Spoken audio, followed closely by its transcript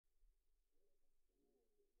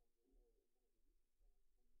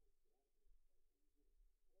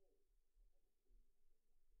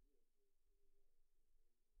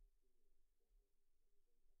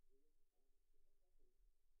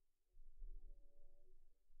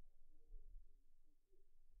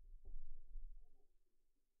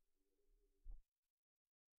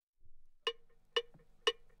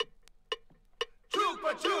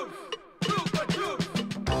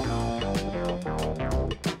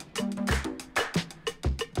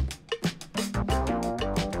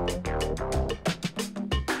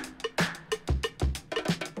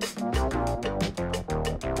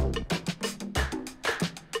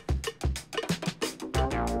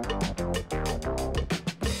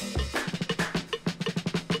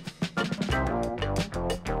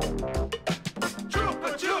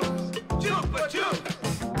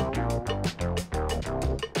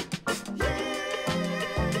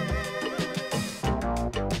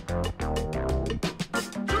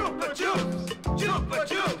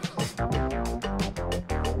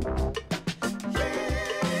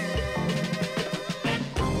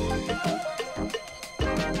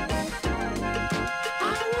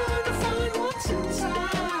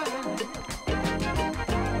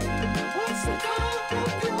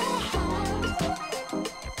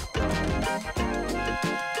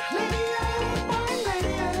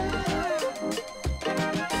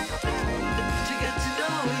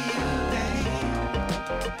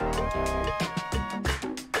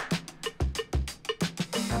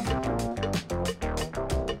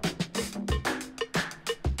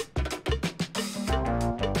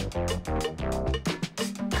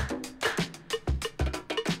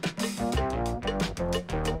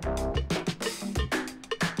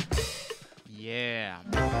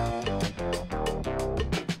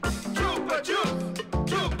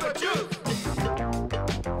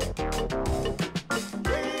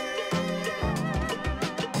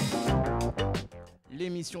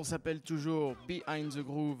L'émission s'appelle toujours Behind the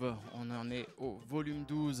Groove. On en est au volume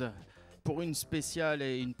 12 pour une spéciale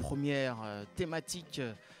et une première thématique.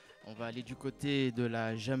 On va aller du côté de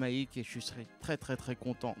la Jamaïque et je serai très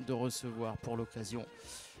content de recevoir pour l'occasion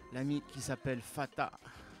l'ami qui s'appelle Fatta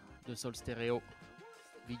de Soul Stereo,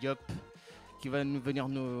 Big Up, qui va venir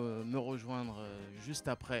me rejoindre juste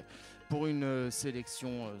après pour une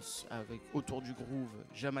sélection autour du groove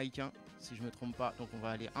jamaïcain, si je ne me trompe pas. Donc on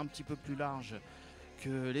va aller un petit peu plus large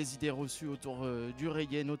que les idées reçues autour du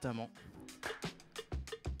reggae notamment.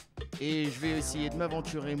 Et je vais essayer de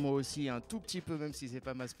m'aventurer moi aussi un tout petit peu, même si c'est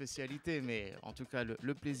pas ma spécialité, mais en tout cas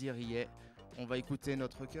le plaisir y est. On va écouter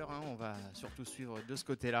notre cœur, on va surtout suivre de ce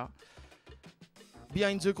côté-là.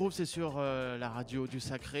 Behind the Groove, c'est sur la radio du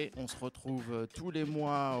Sacré. On se retrouve tous les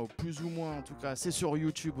mois, plus ou moins en tout cas. C'est sur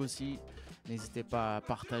YouTube aussi. N'hésitez pas à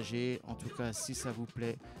partager. En tout cas, si ça vous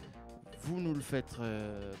plaît, vous nous le faites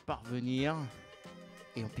parvenir.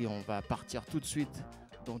 Et puis on va partir tout de suite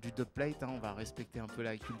dans du dubplate, on va respecter un peu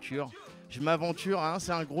la culture. Je m'aventure,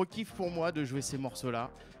 c'est un gros kiff pour moi de jouer ces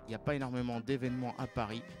morceaux-là. Il n'y a pas énormément d'événements à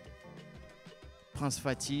Paris. Prince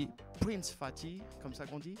Fati, comme ça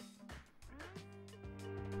qu'on dit.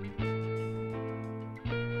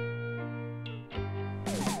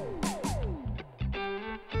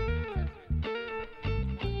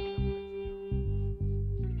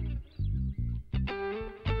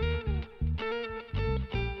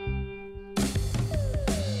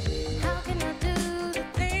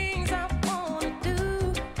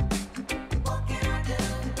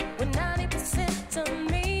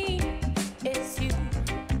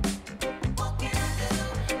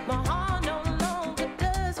 My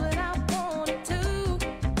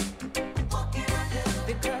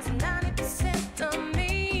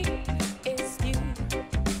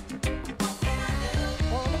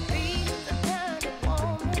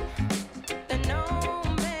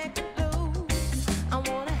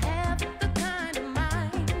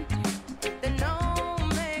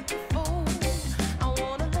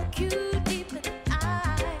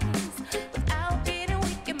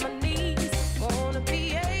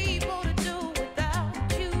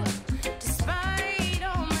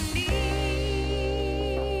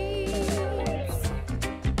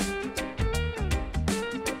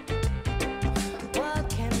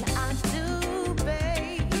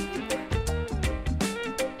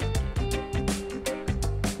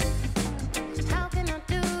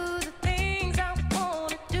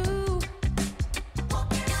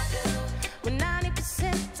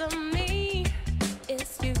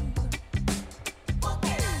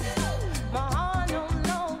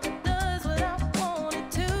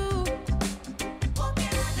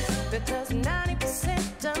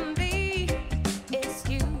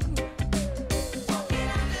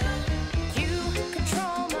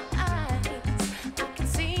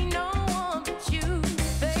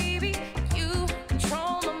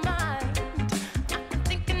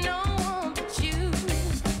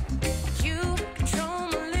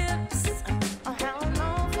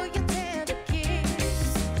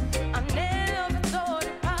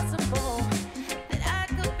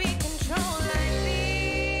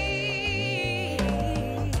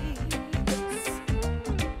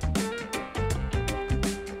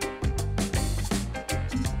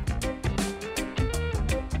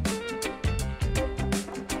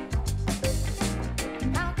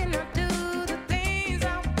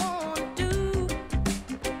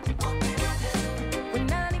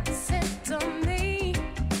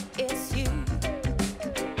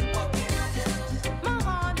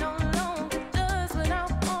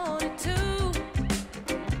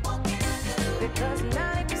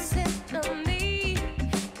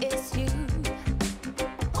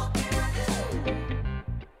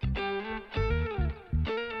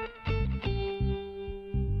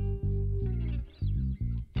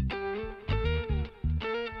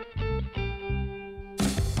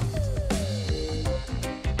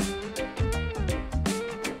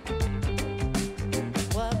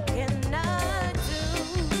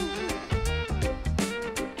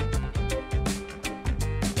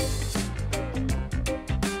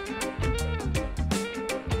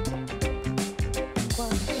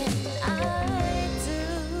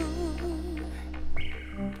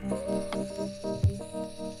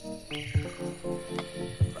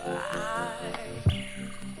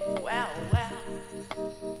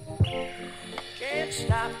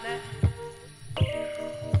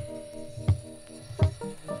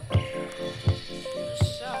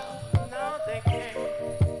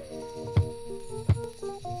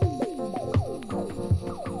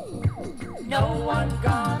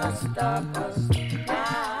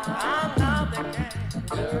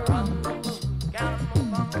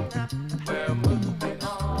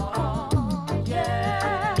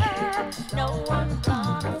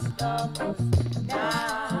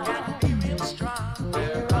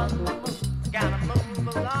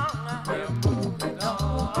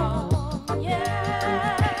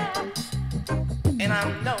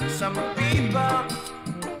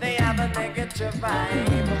negative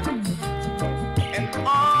vibe. And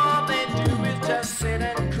all they do is just sit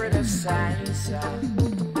and criticize.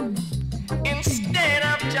 Instead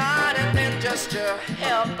of joining in just to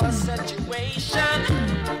help a situation,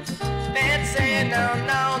 they'd say no,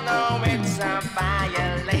 no, no, it's a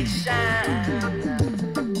violation.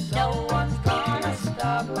 No one's gonna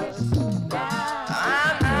stop us now.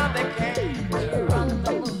 I know they can't. We're on the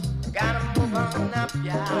move. Gotta move on up,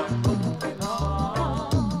 yeah. Moving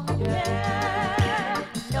on, yeah.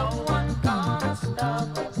 No one's gonna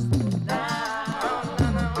stop us now. Oh, no,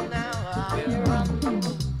 no, no. We're on the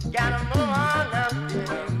move. Gotta move on up,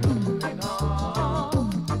 yeah. Moving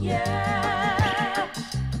on, yeah.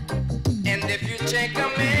 And if you take a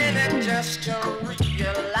minute just to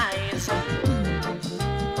realize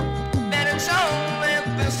that it's only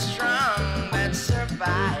the strong that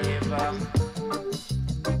survive.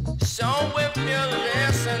 So if you're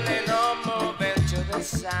listening or moving to the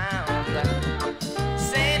sound,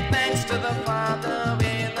 say thanks to the Father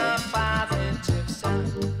in a positive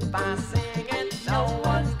sound by singing, no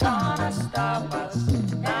one's gonna stop us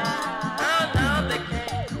now. Oh, no, they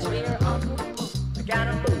can't. We're on the move. We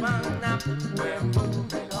gotta move on up. We're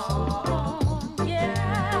moving on.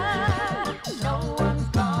 Yeah. No one's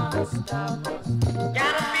gonna stop us.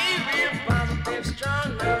 Gotta be real positive, strong,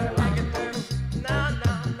 no negative. No,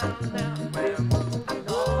 no, no, no. We're moving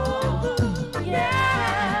on.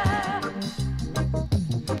 Yeah.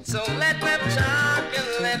 So let them talk and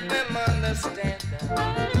let them understand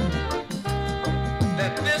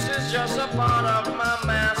that this is just a part of my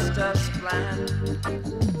master's plan.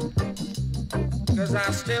 'Cause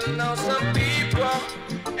I still know some people,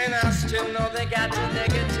 and I still know they got the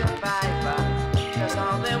negative vibe. 'Cause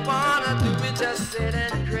all they wanna do is just sit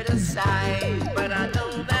and criticize. But I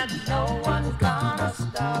know that no one's gonna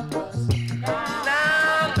stop us. No,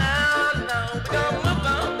 no, no. We're gonna move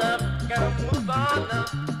on up. Gotta move on up.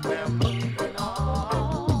 We're moving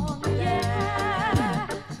on. Yeah.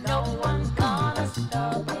 No one's gonna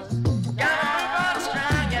stop us. Gotta move on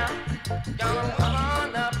strong, yeah. Gotta move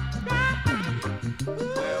on up.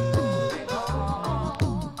 We're moving on.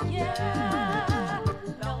 Yeah.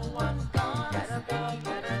 No one's gonna be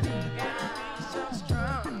so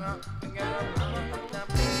strong. We gotta move on up.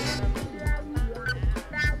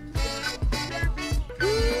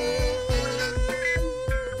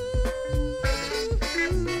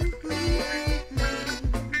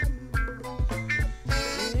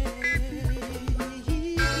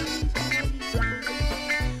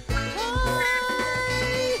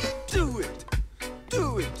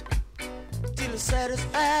 Do it till it's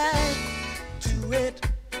satisfied. Do it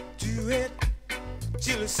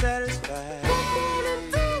till it's satisfied.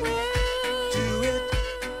 Do it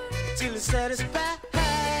till it's satisfied.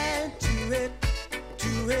 Do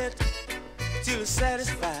it till it's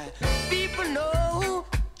satisfied. People know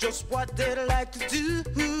just what they'd like to do.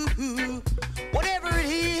 Whatever it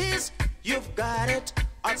is, you've got it.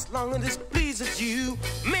 As long as it pleases you,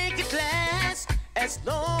 make it last as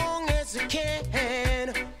long as it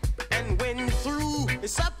can. And when you're through,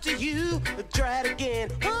 it's up to you. Try it again.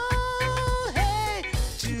 Oh, hey,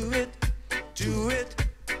 do it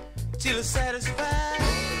till it's satisfied.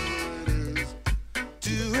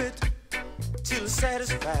 Do it till it's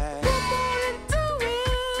satisfied.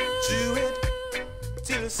 Do it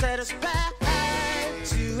till it's satisfied.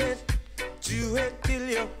 Do it till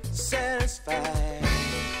you're satisfied.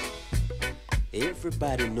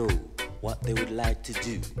 Everybody know what they would like to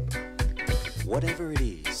do. Whatever it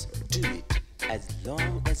is, do it as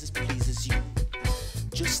long as it pleases you.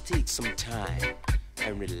 Just take some time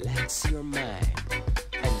and relax your mind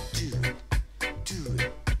and do it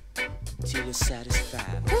till you're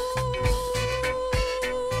satisfied.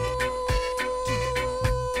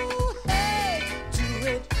 Hey, do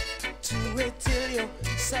it till you're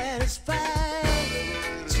satisfied.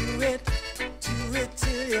 Do it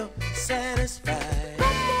till you're satisfied.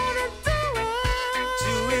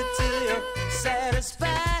 Do it till you're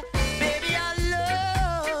satisfied. Baby, I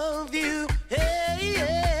love you. Hey,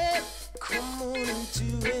 yeah. Come on and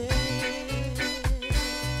do it.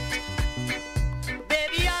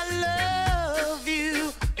 Baby, I love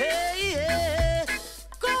you. Hey, yeah.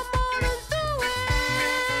 Come on and do it.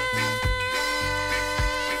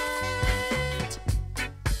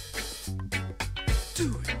 Do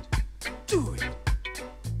it till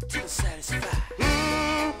you're satisfied.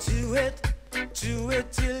 Do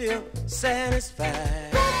it till you're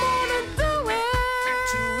satisfied. Come on and do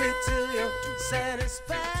it till you're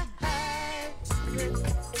satisfied.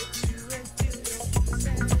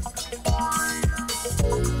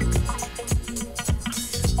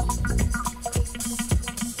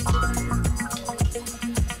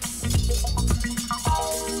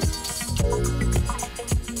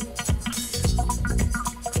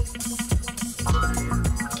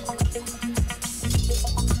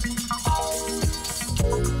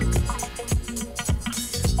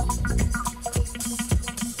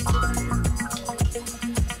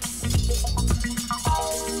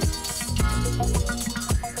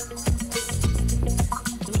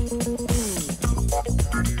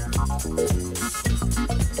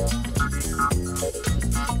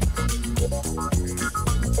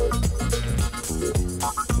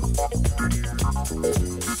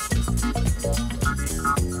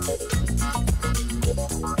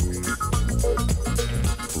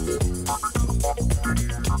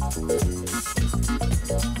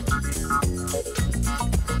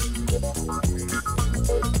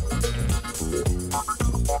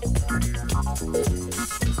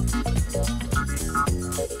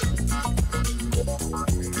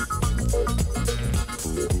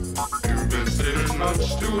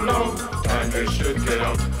 too long, and you should get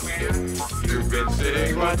up. You've been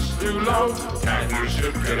sitting much too long, and you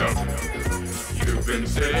should get up. You've been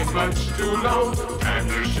sitting much too long, and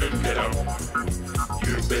you should get up.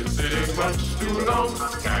 You've been sitting much too long,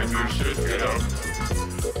 and you should get up.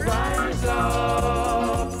 Rise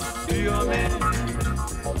up, be a man.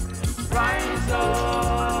 Rise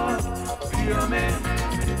up, be a man.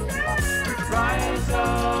 Rise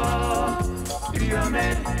up, be a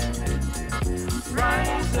man.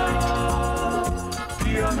 Rise up,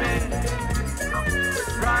 be a man.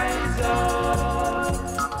 Rise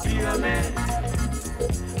up, be a man.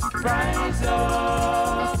 Rise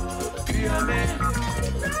up, be a man.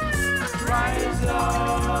 Rise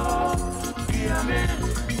up, be a man.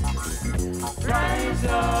 Rise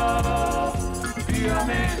up, be a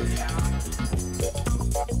man.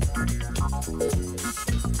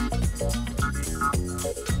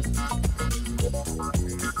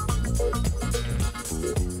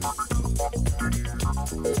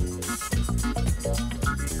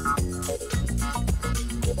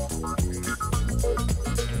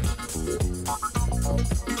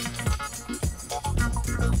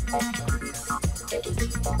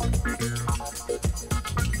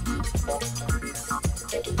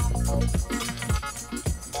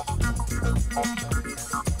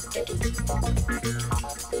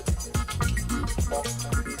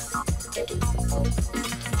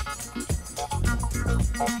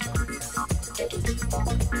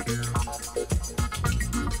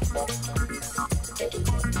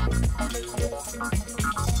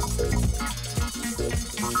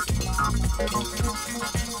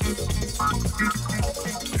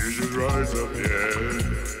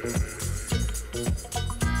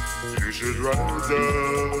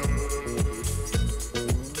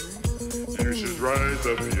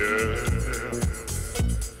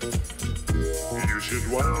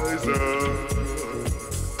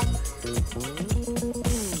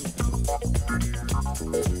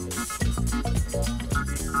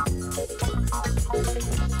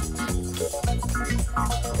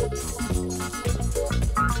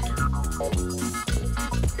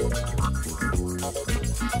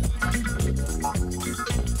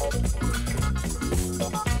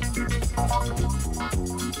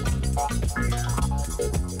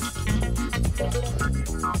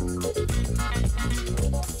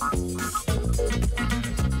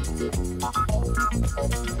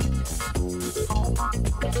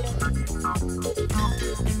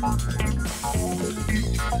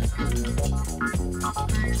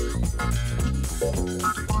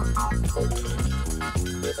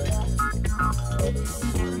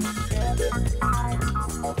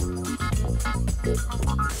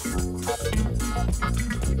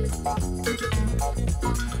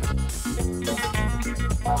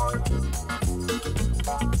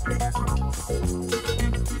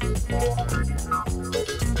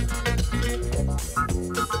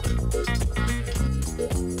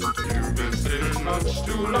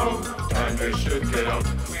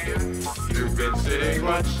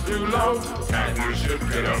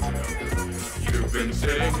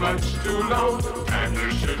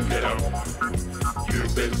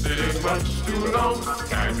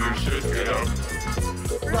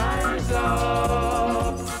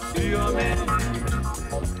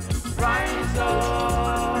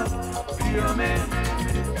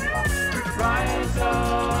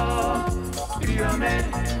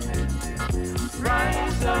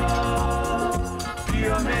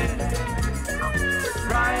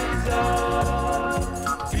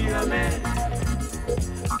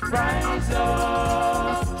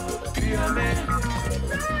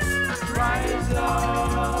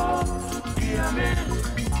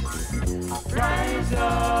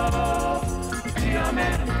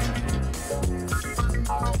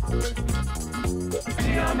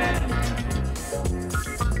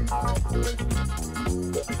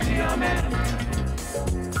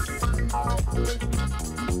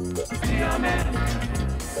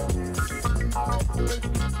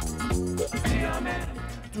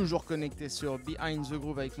 Toujours connecté sur Behind the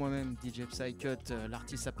Groove avec moi-même, DJ Psycut.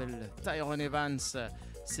 L'artiste s'appelle Tyrone Evans.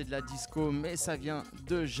 C'est de la disco, mais ça vient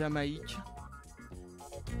de Jamaïque.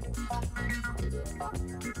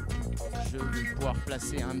 Je vais pouvoir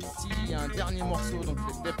placer un dernier morceau, donc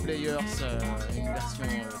les Dead Players, une version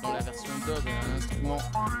dans la version dub, un instrument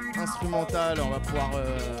instrumental. On va pouvoir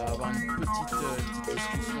avoir une petite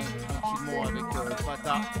discussion tranquillement avec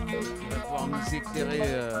Fatta. Il va pouvoir nous éclairer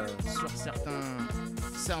sur certains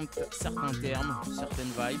termes,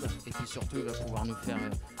 certaines vibes, et puis surtout il va pouvoir nous faire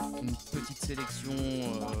une petite sélection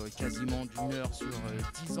quasiment d'une heure sur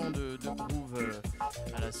 10 ans de groove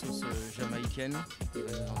à la sauce jamaïcaine. Il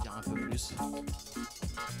va nous en dire un peu plus.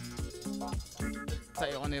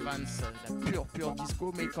 Tyrone Evans, la pure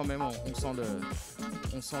disco, mais quand même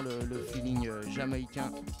on sent le feeling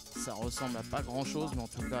jamaïcain. Ça ressemble à pas grand chose, mais en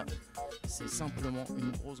tout cas c'est simplement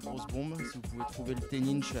une grosse bombe. Si vous pouvez trouver le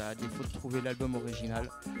 10-inch à défaut de trouver l'album original,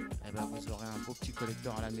 eh ben vous aurez un beau petit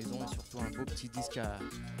collecteur à la maison et surtout un beau petit disque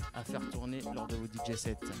à faire tourner lors de vos DJ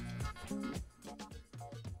sets.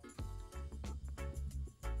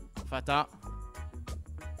 Fatta,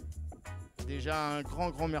 déjà un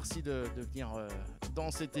grand merci de venir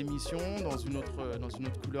dans cette émission, dans une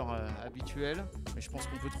autre couleur habituelle. Mais je pense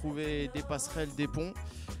qu'on peut trouver des passerelles, des ponts.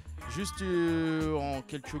 Juste en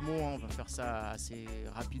quelques mots, on va faire ça assez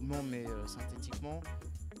rapidement mais synthétiquement.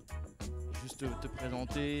 Juste te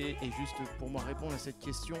présenter et juste pour moi répondre à cette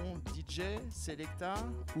question, DJ, selector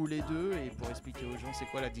ou les deux, et pour expliquer aux gens c'est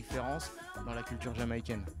quoi la différence dans la culture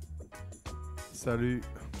jamaïcaine. Salut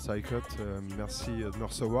Psycut, merci de me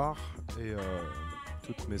recevoir et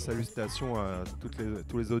toutes mes salutations à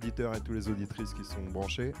tous les auditeurs et toutes les auditrices qui sont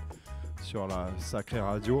branchés sur la Sacré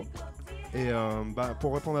Radio. Et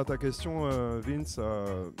pour répondre à ta question, Vince,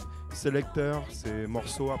 selector, c'est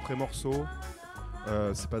morceau après morceau.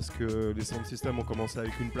 C'est parce que les sound systems ont commencé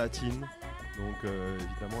avec une platine, donc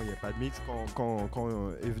évidemment il n'y a pas de mix. Quand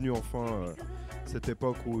est venue enfin cette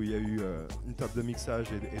époque où il y a eu une table de mixage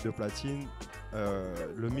et de platine,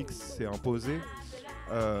 le mix s'est imposé.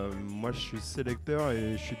 Moi je suis selector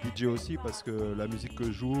et je suis DJ aussi parce que la musique que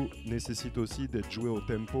je joue nécessite aussi d'être jouée au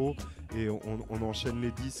tempo et on enchaîne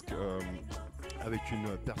les disques avec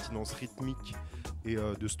une pertinence rythmique et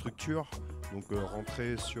de structure, donc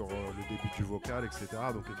rentrer sur le début du vocal, etc.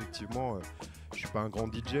 Donc effectivement je suis pas un grand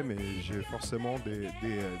DJ mais j'ai forcément des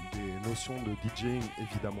notions de DJing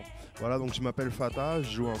évidemment. Voilà, donc je m'appelle Fatta, je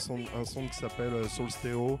joue un son qui s'appelle Soul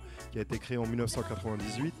Stereo qui a été créé en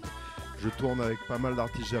 1998. Je tourne avec pas mal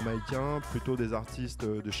d'artistes jamaïcains, plutôt des artistes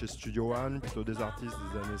de chez Studio One, plutôt des artistes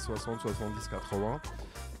des années 60, 70, 80.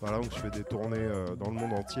 Voilà, donc je fais des tournées dans le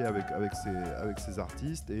monde entier avec ces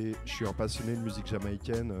artistes et je suis un passionné de musique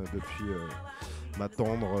jamaïcaine depuis ma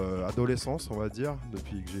tendre adolescence, on va dire,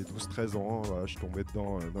 depuis que j'ai 12-13 ans. Voilà, je suis tombé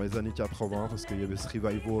dedans dans les années 80 parce qu'il y avait ce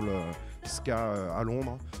revival ska à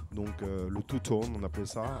Londres, donc le two-tone on appelait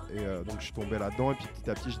ça, et donc je suis tombé là-dedans et puis petit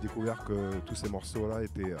à petit j'ai découvert que tous ces morceaux-là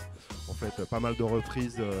étaient en fait pas mal de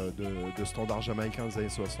reprises de standards jamaïcains des années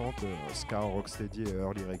 60, ska, rocksteady et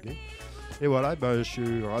early reggae. Et voilà, je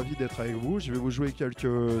suis ravi d'être avec vous. Je vais vous jouer quelques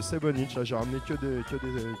 7-inch. Là, j'ai ramené que des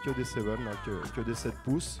 7, là, que des 7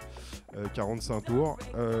 pouces, 45 tours,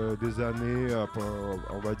 des années,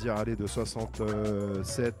 on va dire, aller de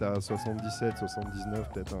 67 à 77, 79,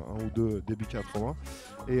 peut-être un ou deux, début 80.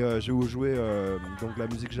 Et je vais vous jouer donc la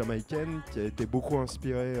musique jamaïcaine qui a été beaucoup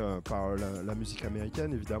inspirée par la musique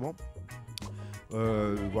américaine, évidemment.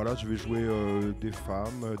 Voilà, je vais jouer des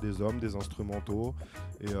femmes, des hommes, des instrumentaux.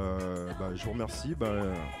 Et je vous remercie.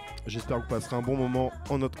 J'espère que vous passerez un bon moment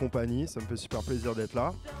en notre compagnie. Ça me fait super plaisir d'être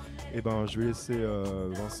là. Et je vais laisser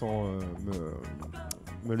Vincent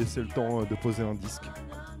me laisser le temps de poser un disque.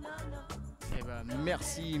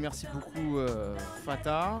 Merci beaucoup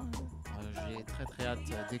Fatta. J'ai très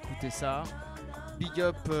hâte d'écouter ça. Big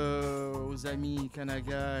up aux amis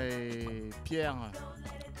Kanaga et Pierre.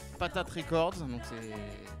 Patate Records, donc c'est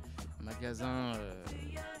un magasin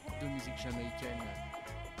de musique jamaïcaine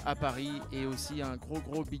à Paris, et aussi un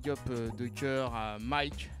gros big up de cœur à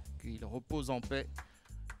Mike, qu'il repose en paix,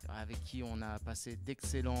 avec qui on a passé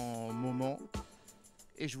d'excellents moments.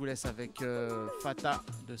 Et je vous laisse avec Fatta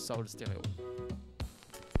de Soul Stereo.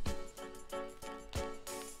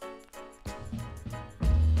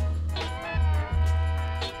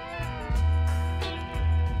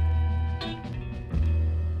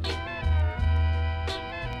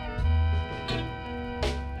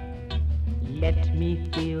 Let me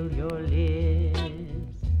feel your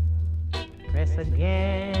lips press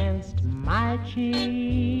against my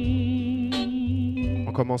cheek.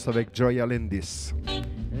 On commence avec Joy Alendis.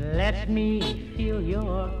 Let me feel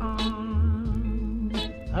your arms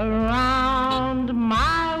around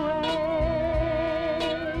my waist.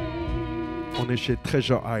 On est chez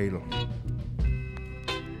Treasure Isle.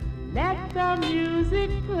 Let the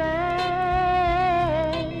music play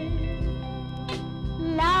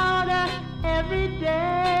louder every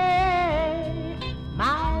day,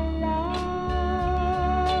 my love.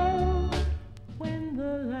 When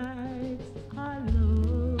the lights are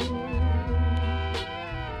low,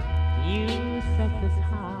 you set this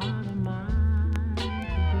heart of mine to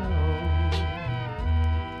glow.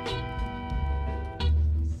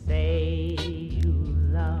 Say you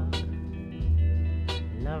love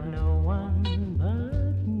no one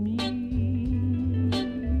but me.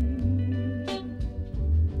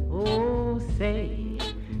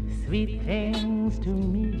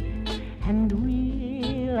 me, and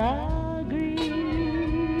we'll agree.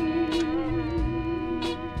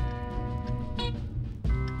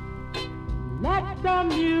 Let the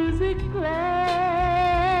music play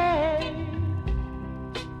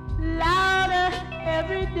louder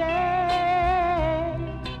every day,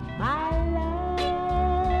 my love.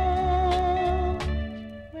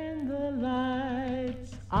 When the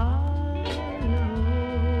lights are low,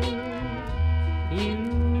 you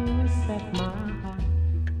set my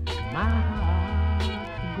heart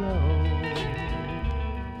glow.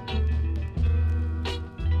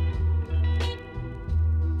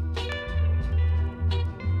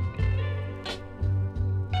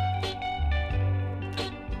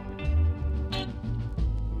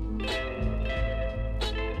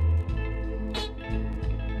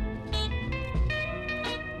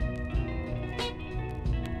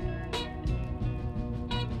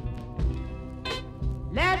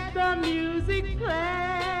 Let the music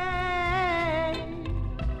play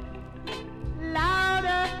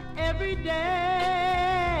louder every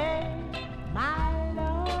day, my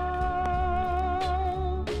love.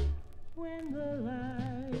 When the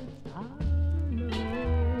lights are low,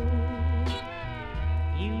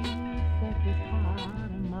 you set this heart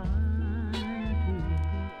of mine to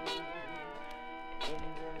go. When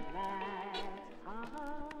the lights are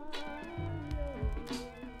low.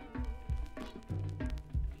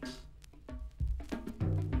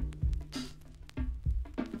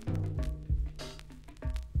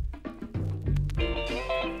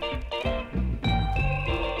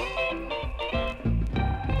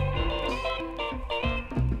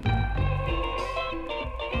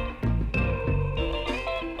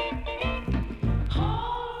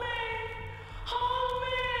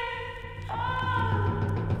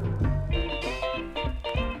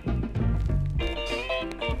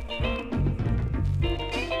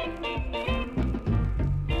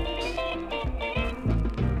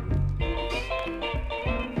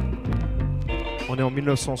 On est en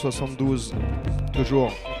 1972,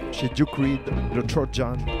 toujours chez Duke Reed, le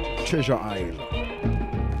Trojan, Treasure Isle.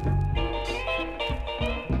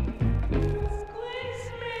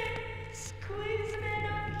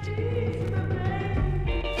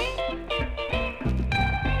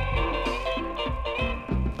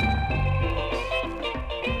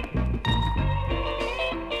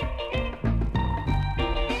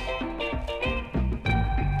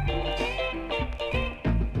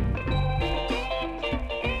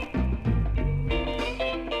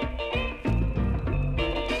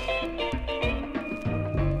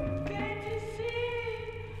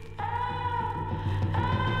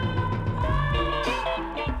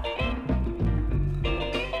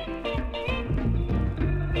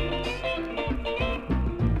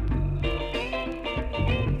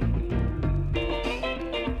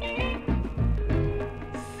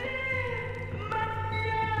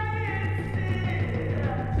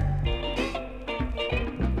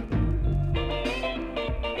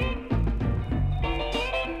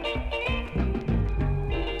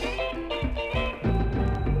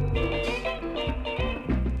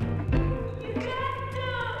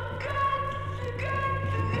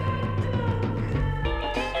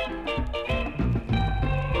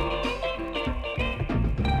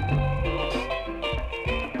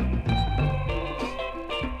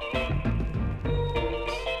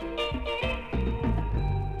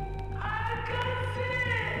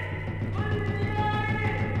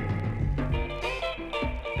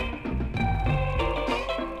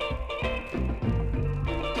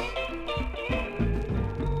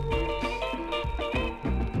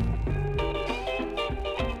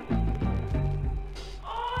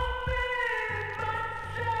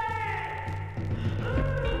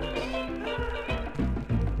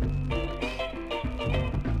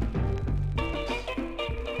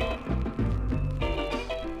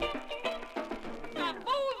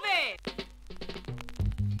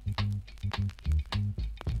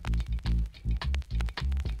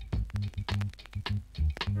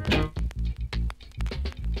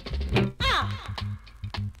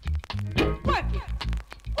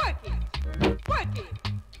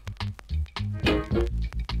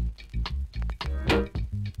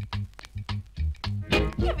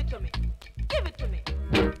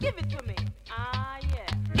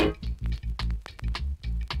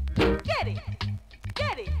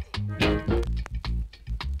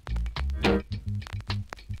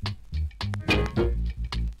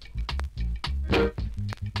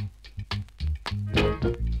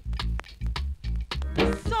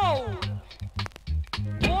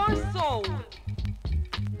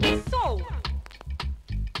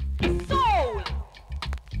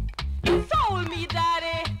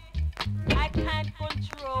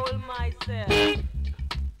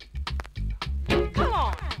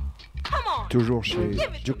 Toujours chez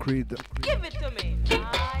Creed. Give it to me.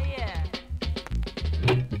 Ah, yeah.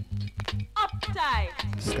 Uptight.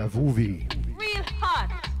 Scavuvi. Real hot.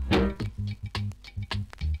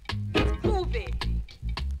 Groovy.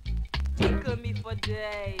 Tickle me for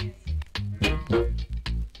days.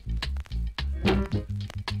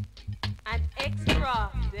 And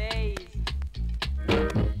extra days.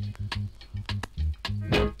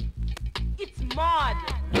 It's mod.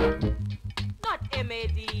 Not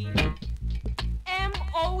M-A-D.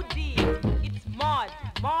 M-O-D. It's mod.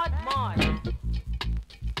 Mod, mod.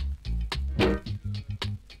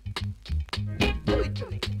 Do it to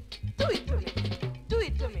me. Do it to me. Do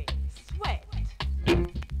it to me. Sweat.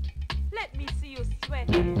 Let me see you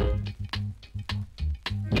sweating.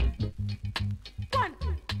 1,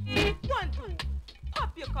 2. 1, 2. Pop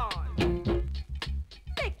your corn.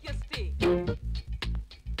 Make your stick.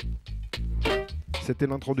 C'était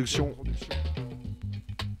l'introduction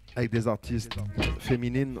avec des artistes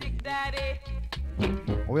féminines.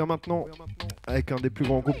 On revient maintenant avec un des plus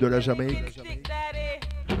grands groupes de la Jamaïque.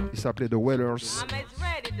 Il s'appelait The Wailers.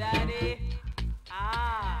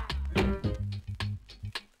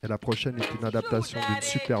 Et la prochaine est une adaptation d'une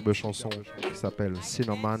superbe chanson qui s'appelle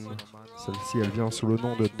Cinnamon. Celle-ci, elle vient sous le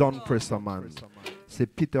nom de Don Presserman. C'est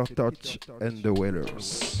Peter Tosh and The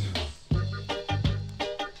Wailers.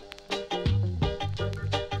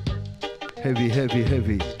 Heavy, heavy,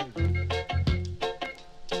 heavy.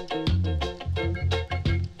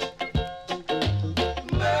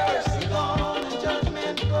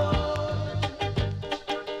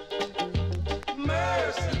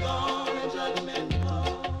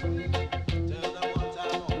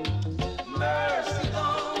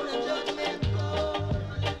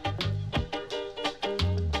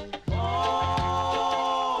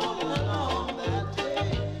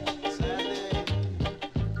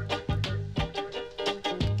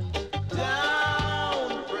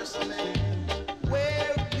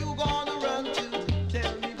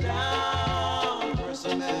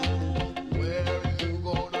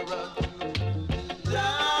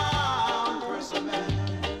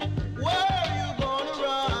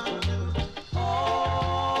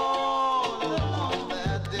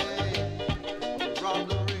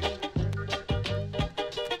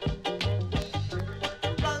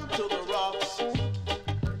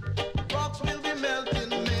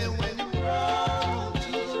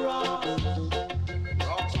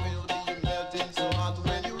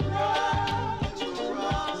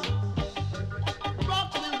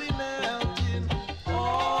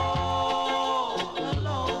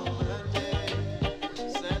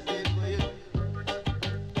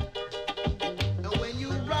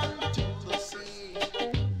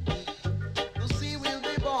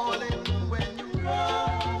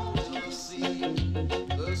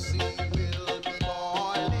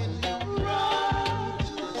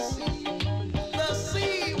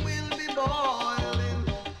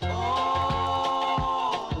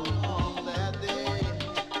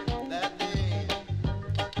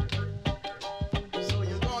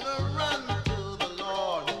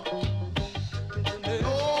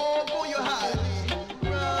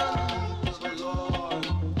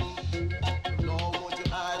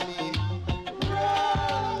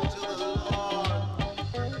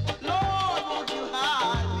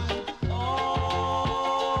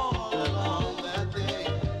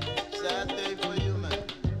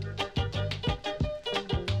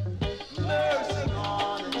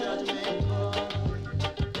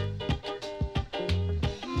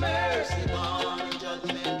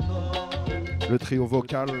 Le trio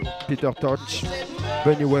vocal, Peter Tosh,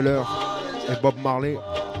 Bunny Weller et Bob Marley,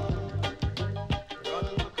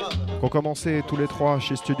 qui ont commencé tous les trois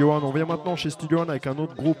chez Studio One. On vient maintenant chez Studio One avec un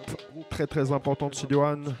autre groupe très très important de Studio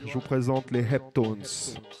One. Je vous présente les Heptones.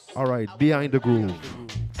 Alright, Behind the Groove.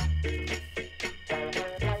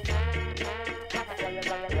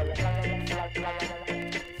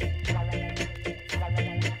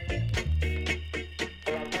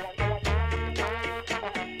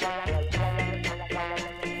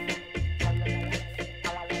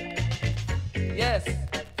 Yes,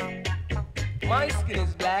 my skin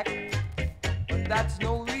is black, but that's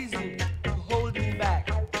no reason to hold me back.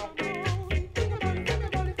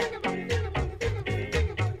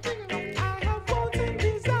 I have thoughts and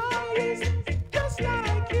desires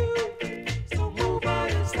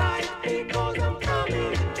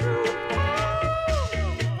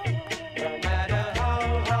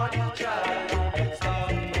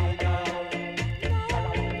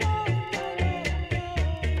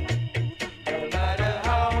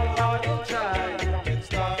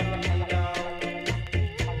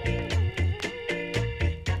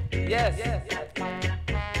Yes,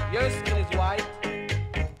 your skin is white,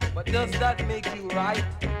 but does that make you right?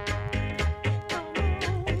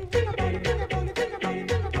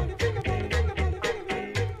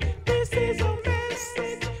 This is a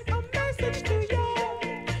message to you.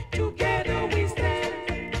 Together we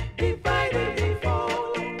stand, divided we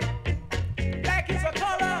fall. Black is a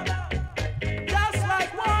color, just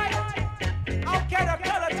like white. How can a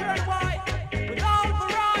color turn white without the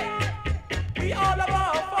right? We all have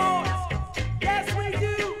our faults, yes we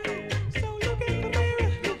do. So look in the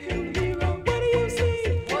mirror, what do you see?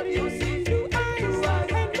 What do you see? Two eyes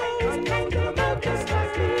and nose and a mouth just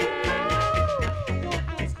like me. Your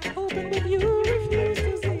eyes are open but you refuse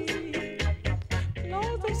to see.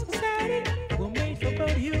 Laws of society were made for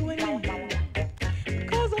both you and me.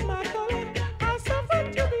 Because of my color, I suffer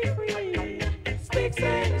to be free. Sticks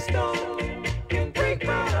and stones can break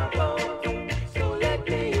my bones. So let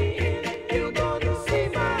me in, you're gonna see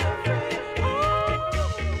my friend.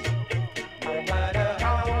 No matter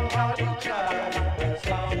how hard you try,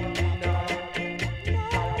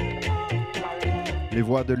 Les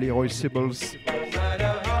voix de Leroy Sibbles,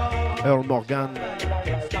 Earl Morgan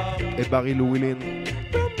et Barry Llewellyn,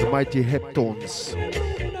 The Mighty Heptones.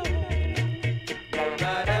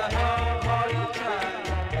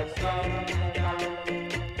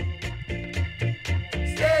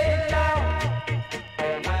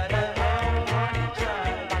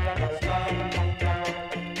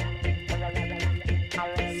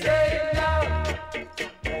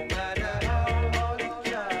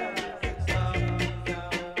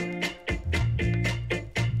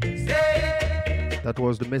 That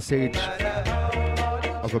was the message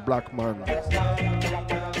of a black man.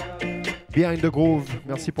 Behind the Groove,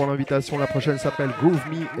 merci pour l'invitation. La prochaine s'appelle Groove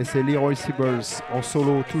Me et c'est Leroy Sibbles en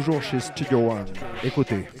solo, toujours chez Studio One.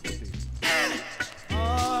 Écoutez.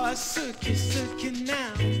 Oh, sucky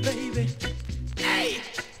now, baby. Hey,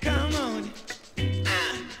 come on.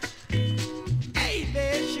 Hey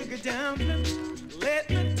there, sugar dumpling. Let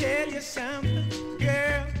me tell you something.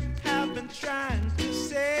 Girl, I've been trying to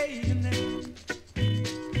say your name.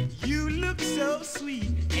 You look so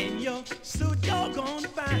sweet and you're so doggone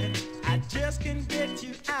fine. I just can't get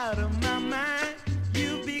you out of my mind.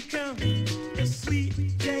 You become a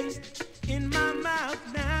sweet taste in my mouth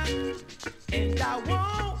now. And I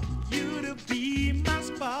want you to be my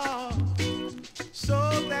spark, so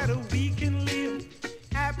that we can live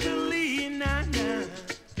happily now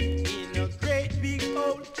in a great big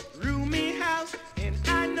old roomy house. And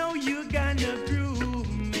I know you're gonna groove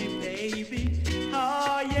me, baby.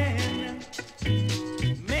 Oh yeah,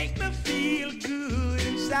 make me feel good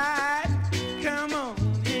inside. Come on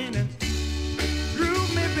and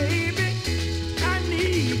groove me, baby. I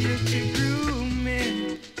need you to groove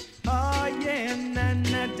me. Oh yeah,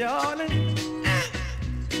 na darling.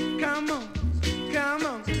 Come on, come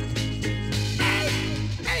on.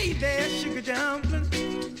 Hey there, sugar dumpling.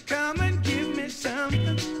 Come and give me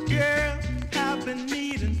something, girl. I've been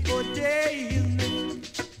needing for days.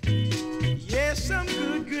 Yes, some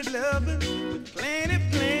good loving, with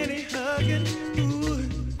plenty hugging. Ooh,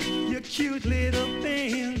 you cute little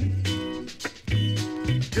thing.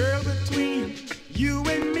 Girl, between you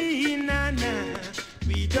and me, nah,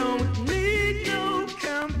 we don't need no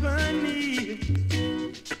company.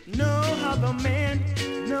 No other man,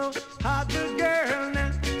 no other girl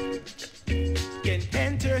now can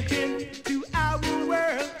enter into our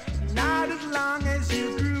world. Not as long as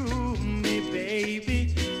you groove me,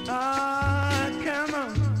 baby. Ah, come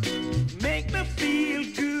on, make me feel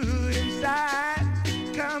good inside.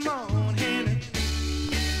 Come on, Hannah,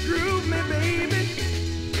 groove me, baby.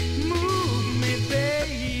 Move me,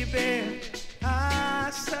 baby. Ah,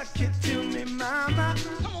 suck it to me, mama.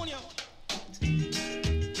 Come on, y'all.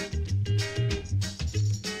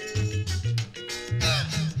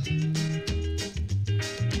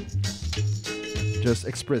 Just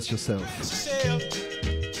express yourself.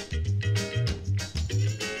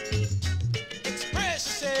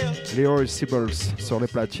 Leroy Sibbles sur les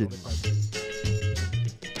platines.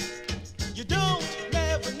 You don't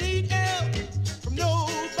never need help from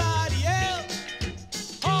nobody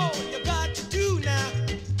else. All you got to do now,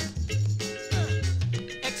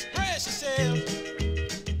 express yourself.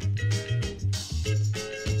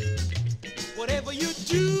 Whatever you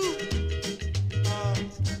do,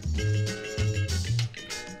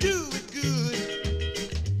 do it good.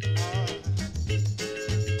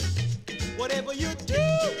 Whatever you do,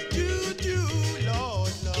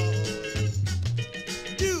 Lord,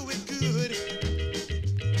 do it good.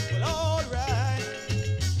 Well, all right.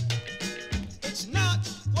 It's not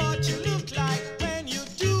what you look like when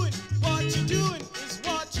you're doing what you're doing. It's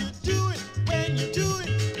what you're doing when you're doing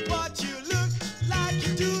what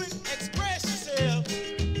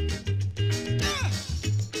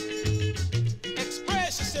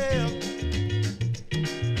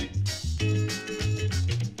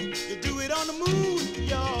on the moon,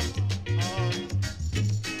 y'all,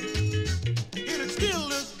 it'd still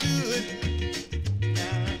look good.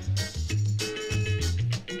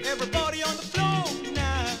 Everybody on the floor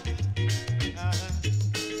now,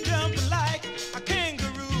 jumping like a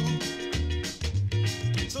kangaroo.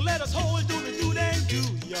 So let us hold do the do and do,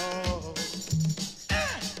 y'all.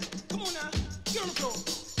 Come on now, get on the floor.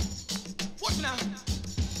 Watch now.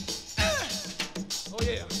 Oh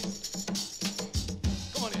yeah.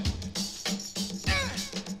 Come on in.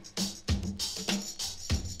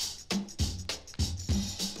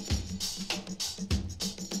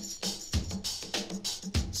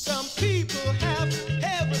 Some people have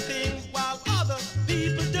everything while other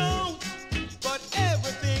people don't. But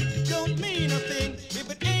everything don't mean a thing if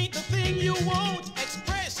it ain't the thing you want.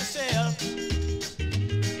 Express yourself.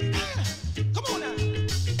 Come on now.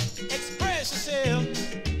 Express yourself.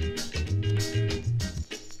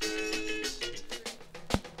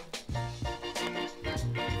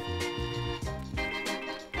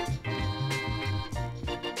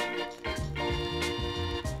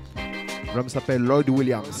 L'homme s'appelle Lloyd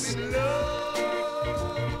Williams.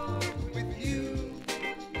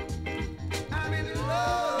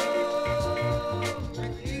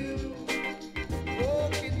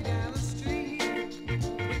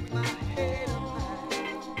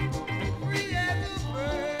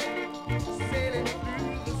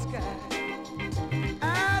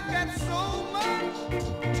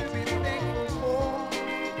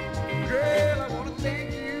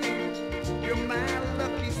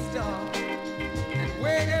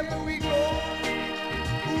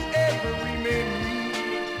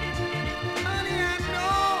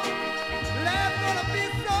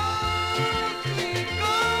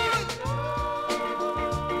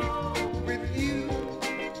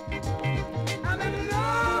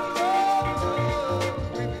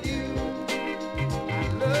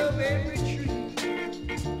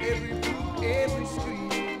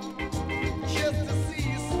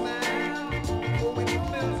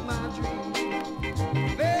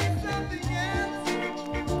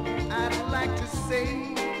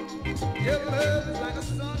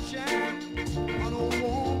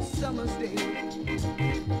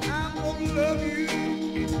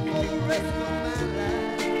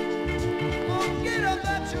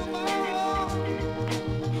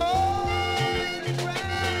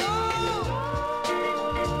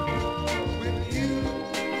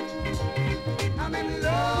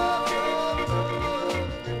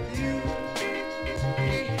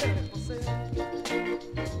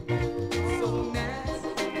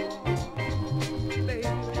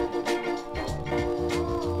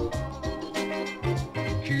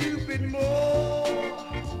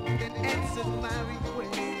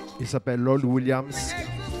 Il s'appelle Lloyd Williams.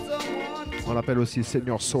 On l'appelle aussi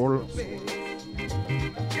Senior Soul.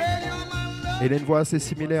 Et il a une voix assez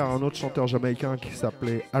similaire à un autre chanteur jamaïcain qui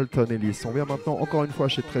s'appelait Alton Ellis. On vient maintenant encore une fois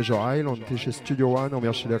chez Treasure Isle. On était chez Studio One, on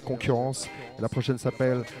vient chez la concurrence. Et la prochaine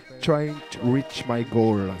s'appelle Trying to Reach My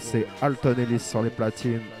Goal. C'est Alton Ellis sur les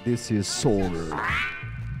platines. This is Soul.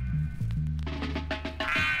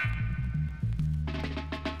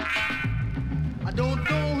 I don't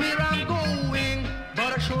know where I'm going,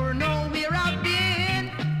 but I sure know where I've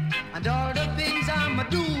been. And all the things I'm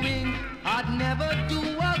doing, I'd never do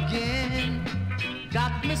again.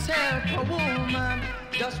 Got myself a woman,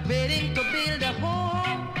 just waiting to build a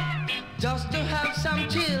home. Just to have some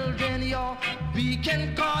children, yo, we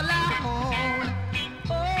can call our own.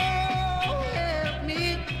 Oh, help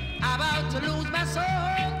me, I'm about to lose my soul.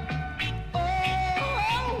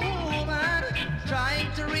 Oh, woman,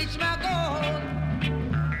 trying to reach my goal.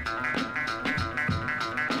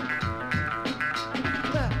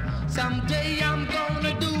 Someday I'm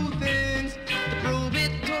gonna do things to prove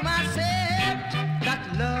it to myself that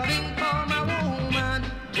loving for my woman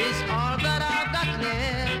is all that I've got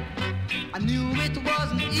left. I knew it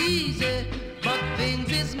wasn't easy, but things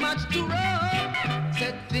is much too rough.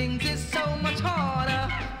 Said things is so much harder,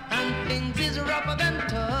 and things is rougher than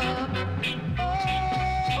tough. Oh,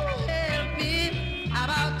 help me, I'm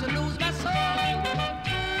about to lose my soul.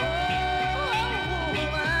 Oh,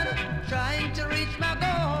 woman, trying to reach my goal.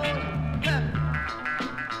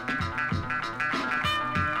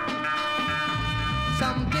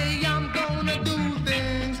 Someday I'm gonna do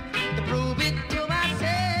things to prove it to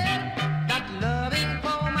myself that loving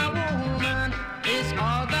for my woman is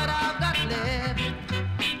all that I've got left.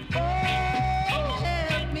 Oh,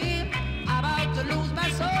 help me, I'm about to lose my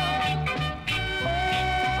soul.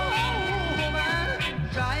 Oh, woman,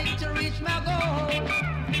 trying to reach my goal.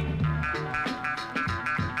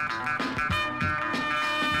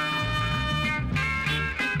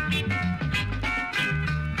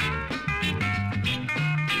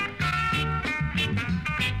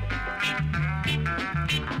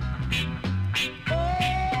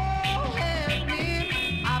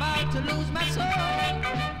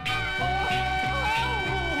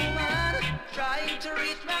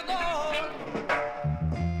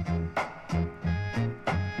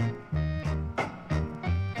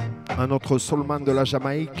 Un autre soulman de la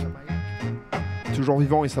Jamaïque, toujours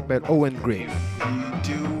vivant, il s'appelle Owen Gray.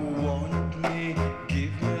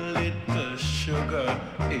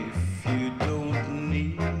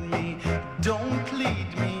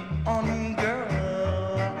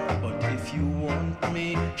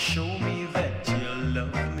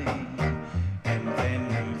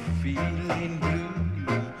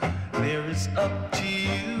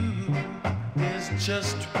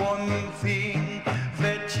 Just one thing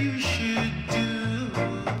that you should do.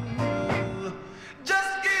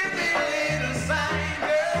 Just give me a little sign,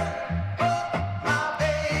 girl. Oh, my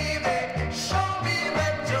baby, show me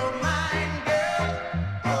that you're mine, girl.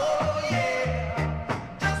 Oh, yeah.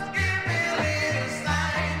 Just give me a little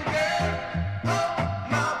sign, girl. Oh,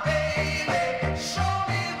 my baby, show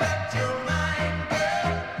me that you're mine,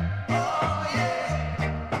 girl. Oh, yeah.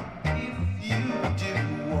 If you do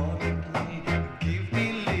want me, give me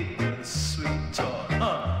little sweet talk.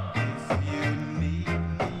 If you need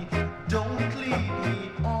me, don't leave me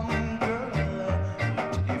on, girl.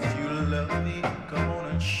 But if you love me, come on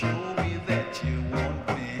and show me that you want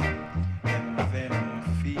me. And then I'm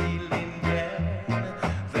feeling down,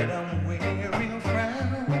 that I'm wearing a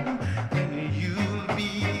frown, then you'll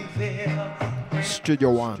be there. Studio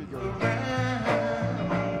One.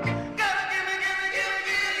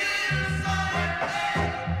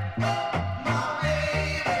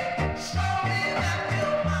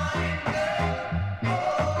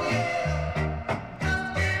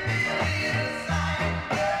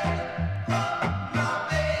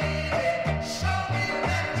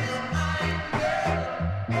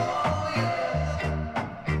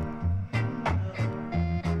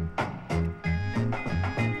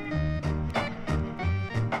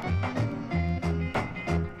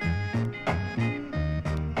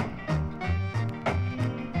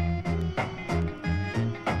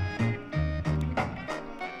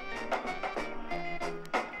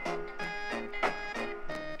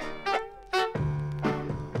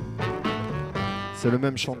 C'est le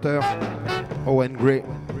même chanteur, Owen Gray.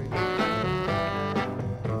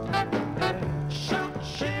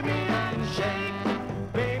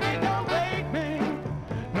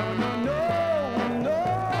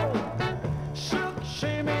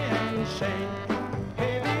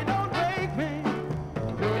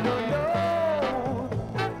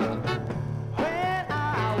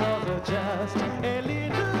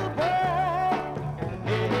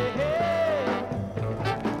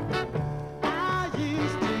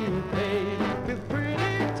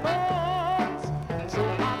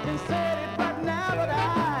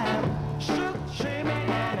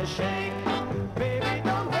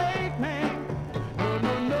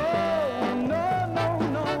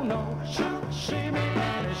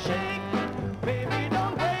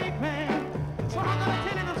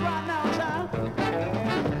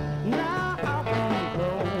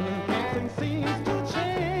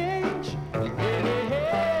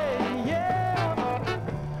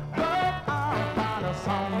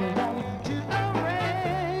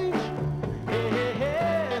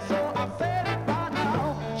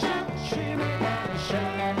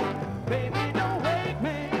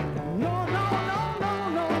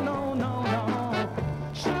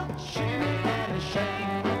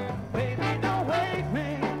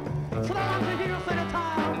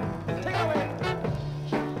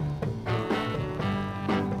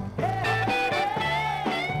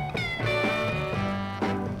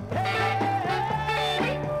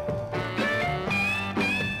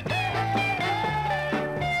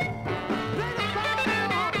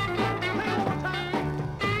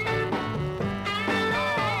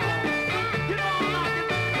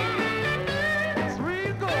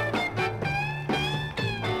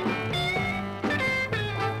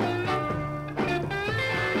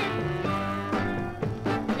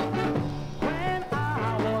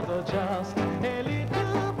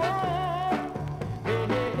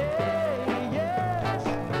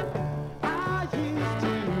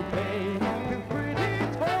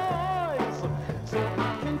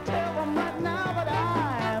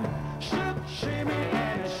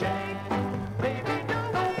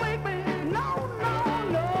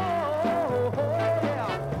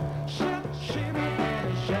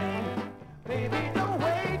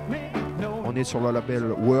 On est sur le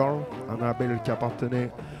label World, un label qui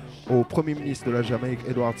appartenait au Premier ministre de la Jamaïque,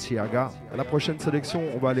 Edward Siaga. La prochaine sélection,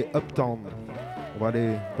 on va aller uptown. On va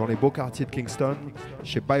aller dans les beaux quartiers de Kingston,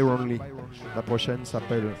 chez Byron Lee. La prochaine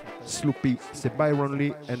s'appelle Sloopy. C'est Byron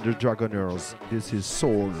Lee and the Dragoners. This is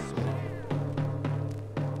Soul.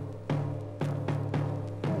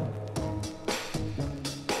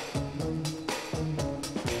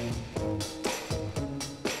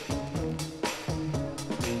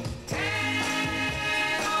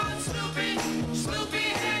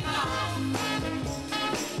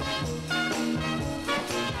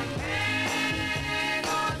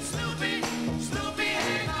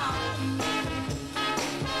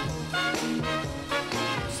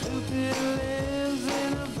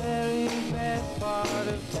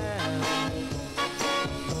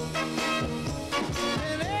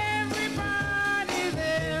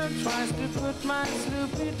 put my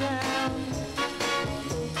Sloopy down.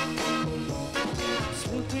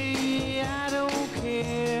 Sloopy, I don't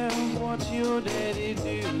care what your daddy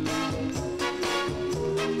do.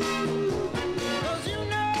 'Cause you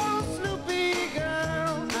know, Sloopy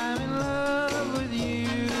girl, I'm in love with you.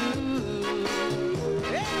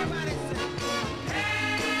 Everybody say,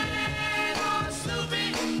 hang on, Sloopy,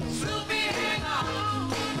 Sloopy, hang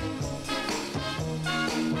on.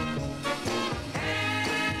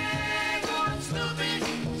 Hang on, Sloopy,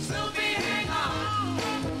 Sloopy, hang on.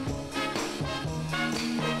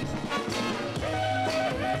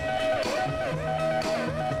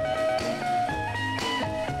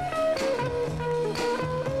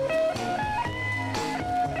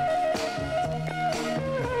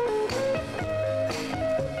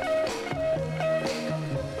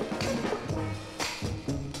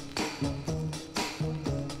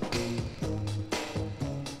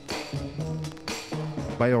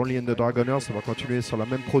 Only and the Dragoners, on va continuer sur la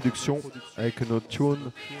même production avec notre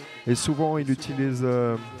tune. Et souvent, il utilise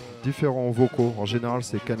différents vocaux. En général,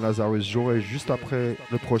 c'est Ken Lazarus. J'aurai juste après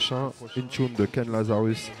le prochain une tune de Ken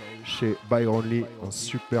Lazarus chez Only, un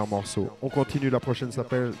super morceau. On continue, la prochaine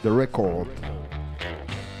s'appelle The Record.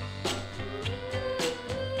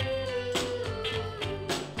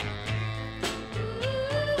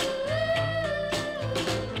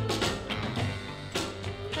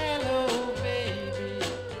 Hello, baby.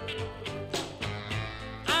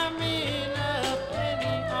 I'm in a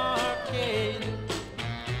penny arcade.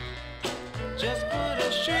 Just put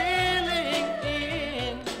a shilling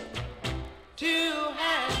in to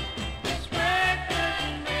have this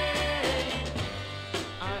record made.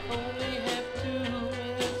 I only have 2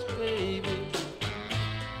 minutes, baby,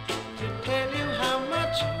 to tell you how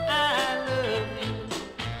much I love you.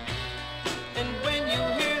 And when you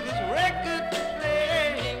hear this record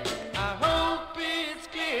playing, I hope it's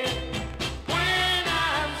clear when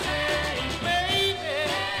I'm saying, baby,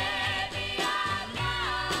 I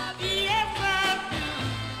love you. Yes, I do.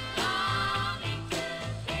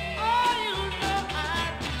 Oh, you know I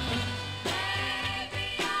do.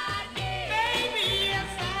 Baby,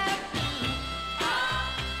 yes, I do.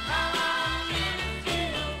 How I miss you,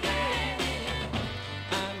 baby.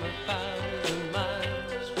 I'm 1,000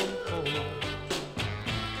 miles from home.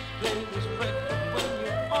 Play this record when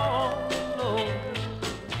you're all alone.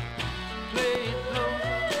 Play it low,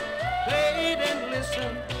 play it and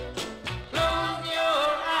listen. Close your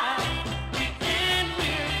eyes, pretend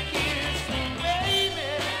we're kissing, baby.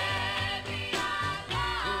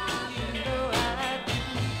 You know I do.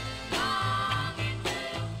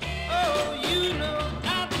 Oh, you know I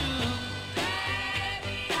do.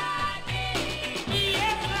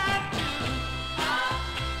 Yes, I do.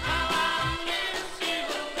 How I miss you,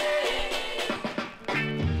 baby.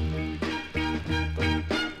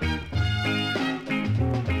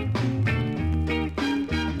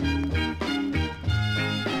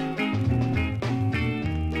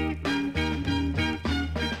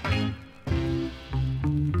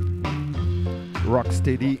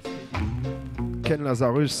 Rocksteady, Ken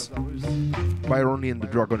Lazarus, Only and the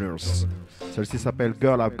Dragoners. Celle-ci s'appelle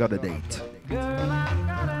Girl, I've Got a Date. Girl, I've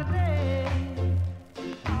got a date,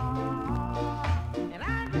 and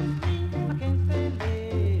I just think I can stay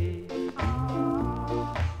late.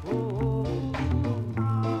 All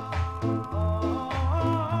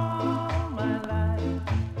my life,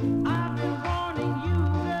 I've been wanting you,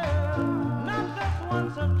 girl, not just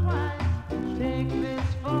once or twice. Take this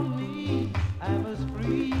from me, I'm as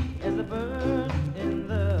free as a bird in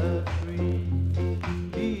the tree.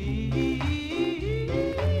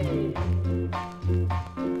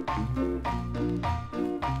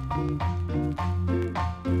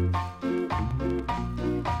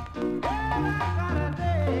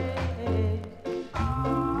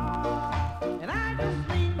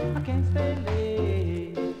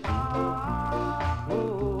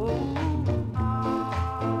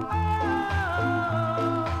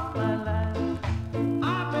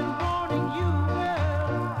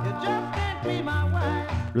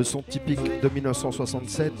 Le son typique de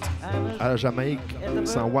 1967 à la Jamaïque,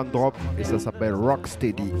 c'est un one drop et ça s'appelle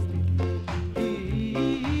Rocksteady.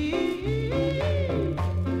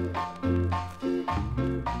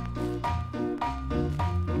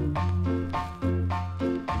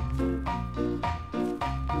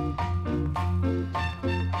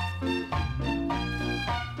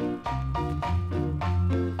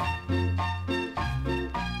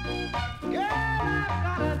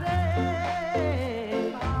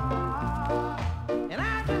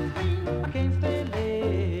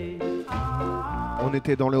 On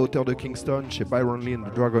était dans les hauteurs de Kingston chez Only and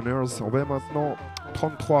the Dragoners. On va maintenant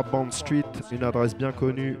 33 Bond Street, une adresse bien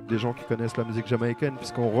connue des gens qui connaissent la musique jamaïcaine,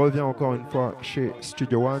 puisqu'on revient encore une fois chez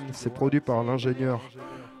Studio One. C'est produit par l'ingénieur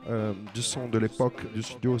du son de l'époque du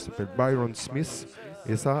studio, s'appelle Byron Smith.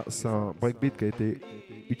 Et ça, c'est un breakbeat qui a été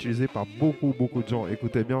utilisé par beaucoup de gens.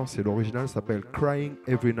 Écoutez bien, c'est l'original, ça s'appelle Crying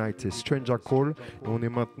Every Night, c'est Stranger Call. Et on est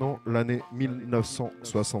maintenant l'année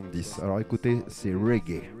 1970. Alors écoutez, c'est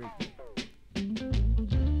Reggae.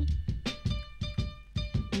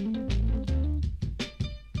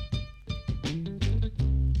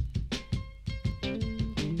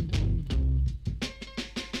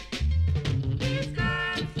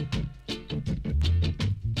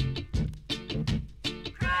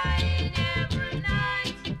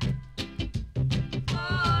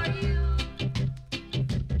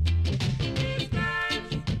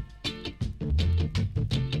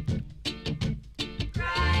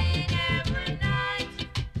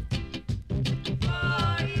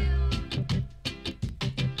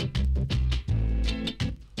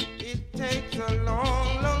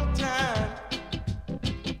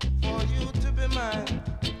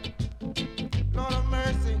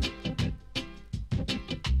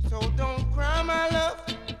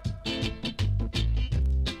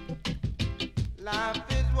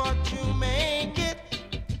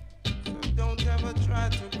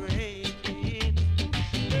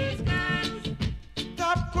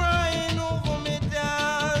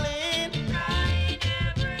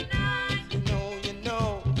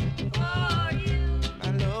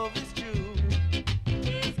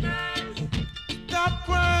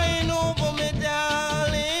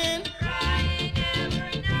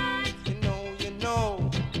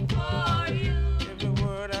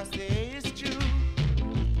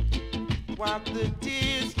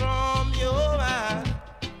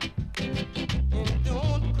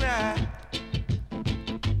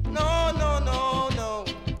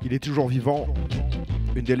 Il est toujours vivant,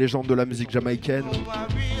 une des légendes de la musique jamaïcaine.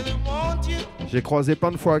 J'ai croisé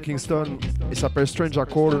plein de fois à Kingston, il s'appelle Stranger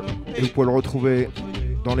Call et vous pouvez le retrouver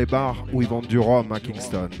dans les bars où ils vendent du rhum à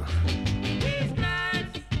Kingston.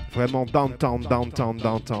 Vraiment downtown.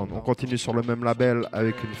 On continue sur le même label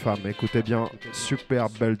avec une femme. Écoutez bien, super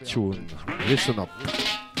belle tune. Listen up.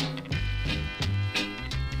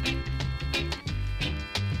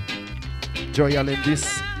 Joya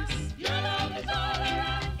Landis.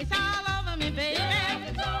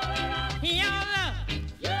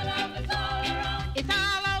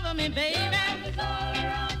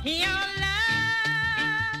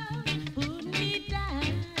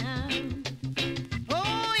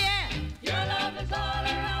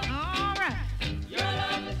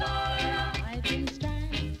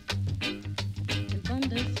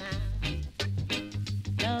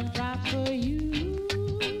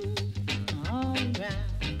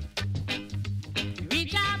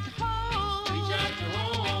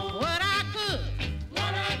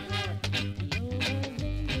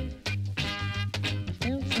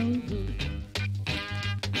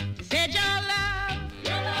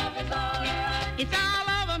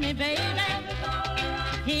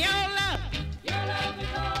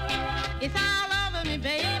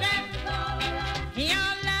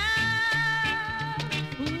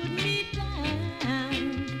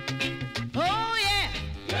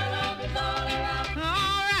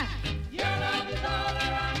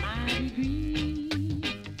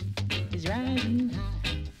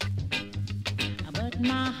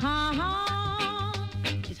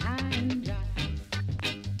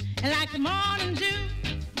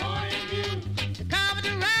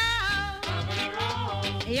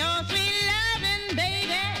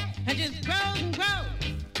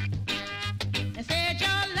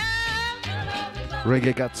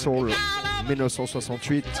 Reggae Got Soul,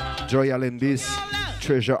 1968, Joya Landis,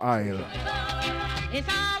 Treasure Isle.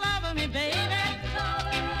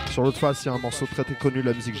 Sur l'autre face, il y a un morceau très connu de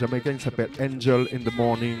la musique jamaïcaine qui s'appelle Angel in the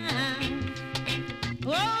Morning.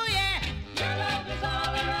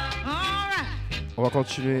 On va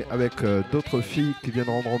continuer avec d'autres filles qui viennent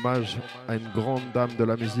rendre hommage à une grande dame de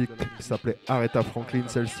la musique qui s'appelait Aretha Franklin.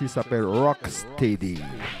 Celle-ci s'appelle Rocksteady.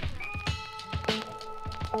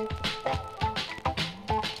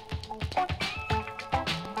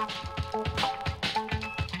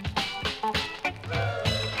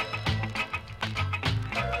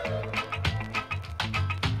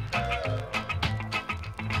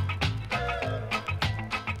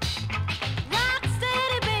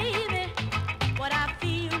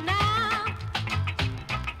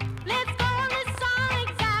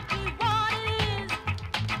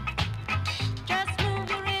 Just move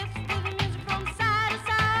your wrist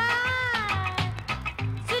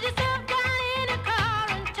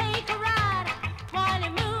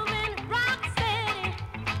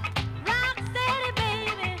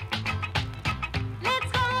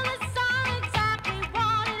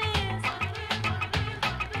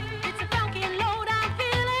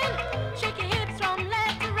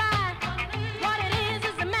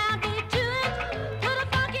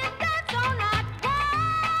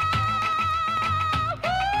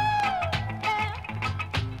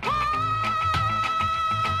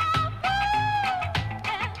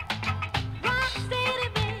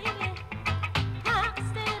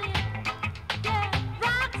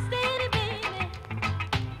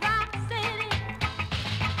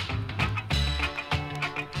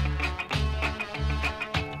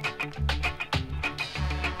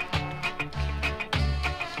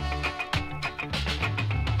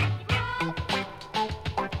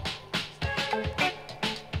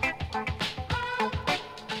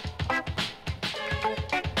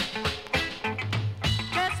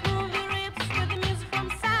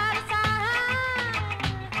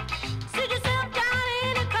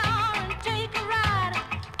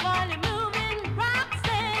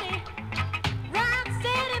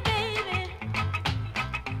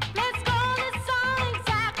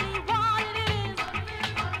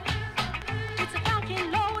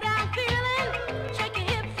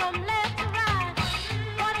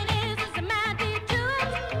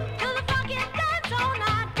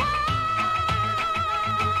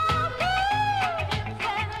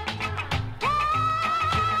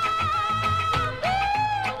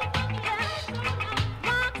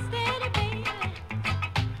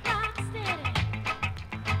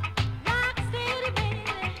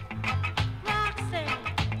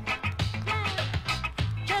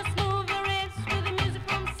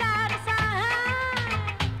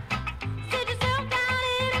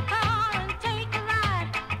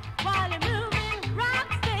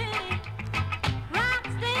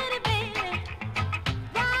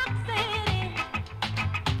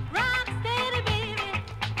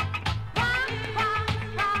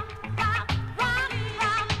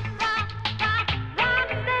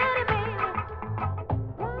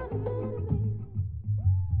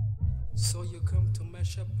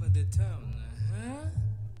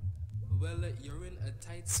Well, you're in a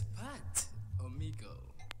tight spot, amigo.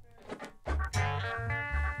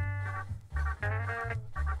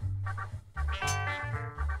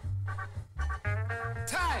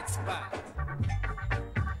 Tight spot.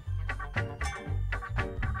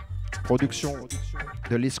 Production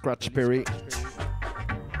de Lee Scratch Perry.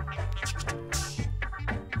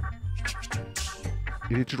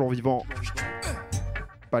 Il est toujours vivant.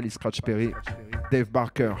 Pas Lee Scratch Perry. Dave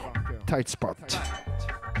Barker. Tight Spot.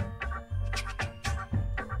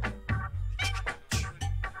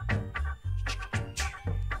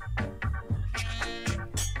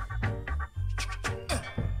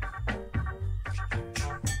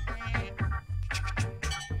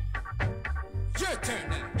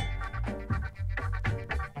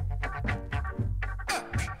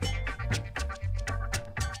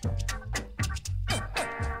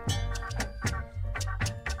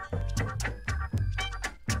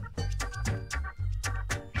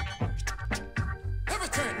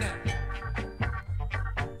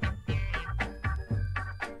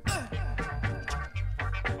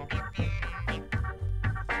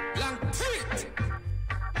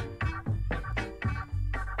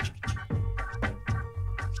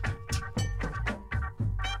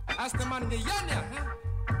 That's the man in the yanya, huh?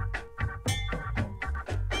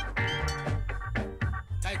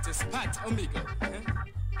 Tightest spot, amigo, huh?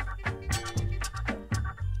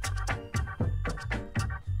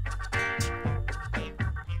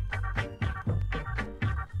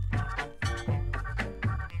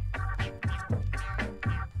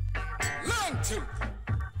 Long tooth.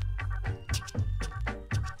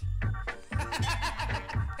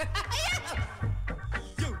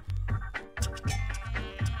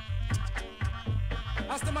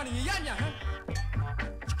 That's the money in Yanya, huh?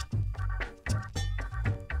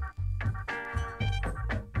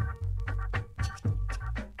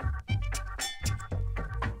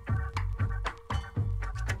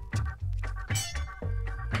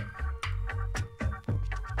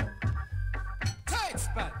 Tight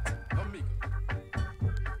spot, amigo.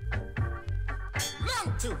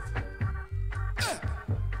 Long tooth.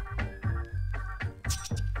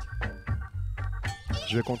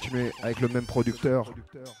 Je vais continuer avec le même producteur.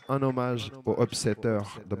 Un hommage au upsetter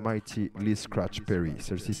de Mighty Lee Scratch Perry.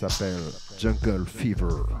 Celle-ci s'appelle Jungle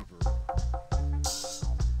Fever.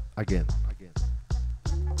 Again.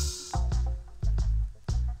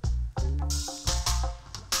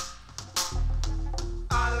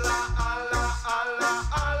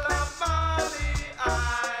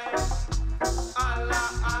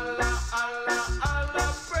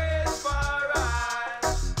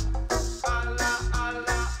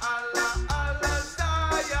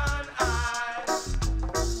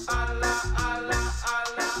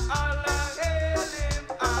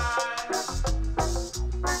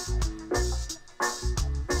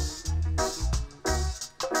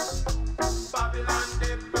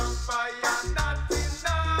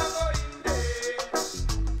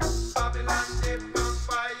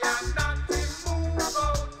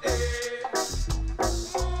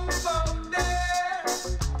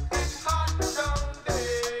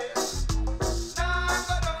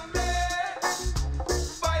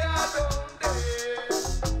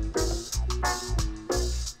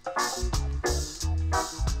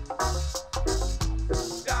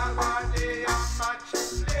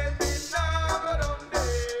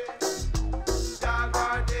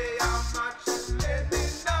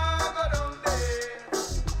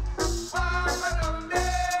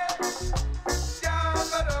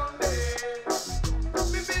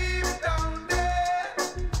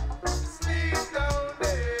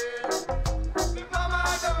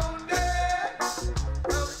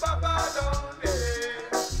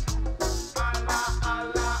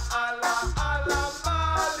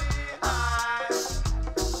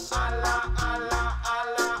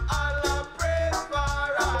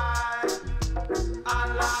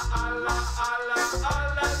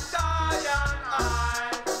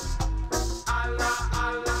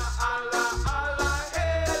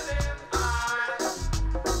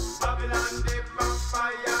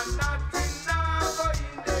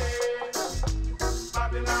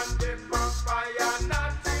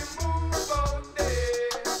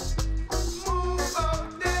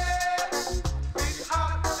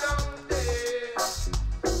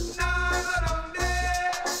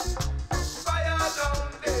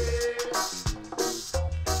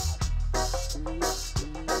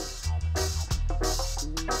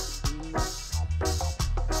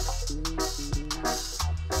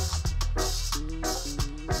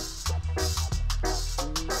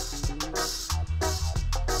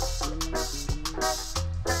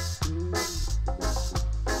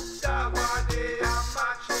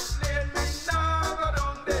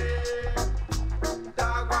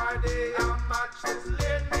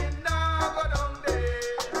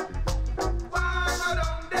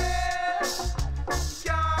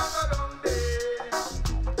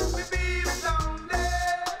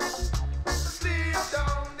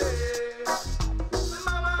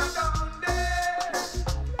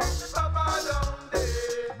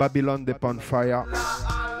 Babylon Upon Fire,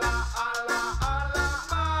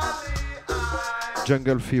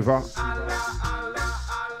 Jungle Fever.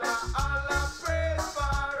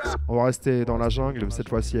 On va rester dans la jungle, cette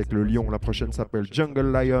fois-ci avec le lion. La prochaine s'appelle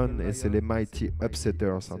Jungle Lion et c'est les Mighty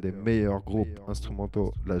Upsetters, un des meilleurs groupes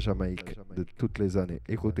instrumentaux de la Jamaïque de toutes les années.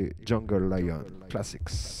 Écoutez Jungle Lion, Classics.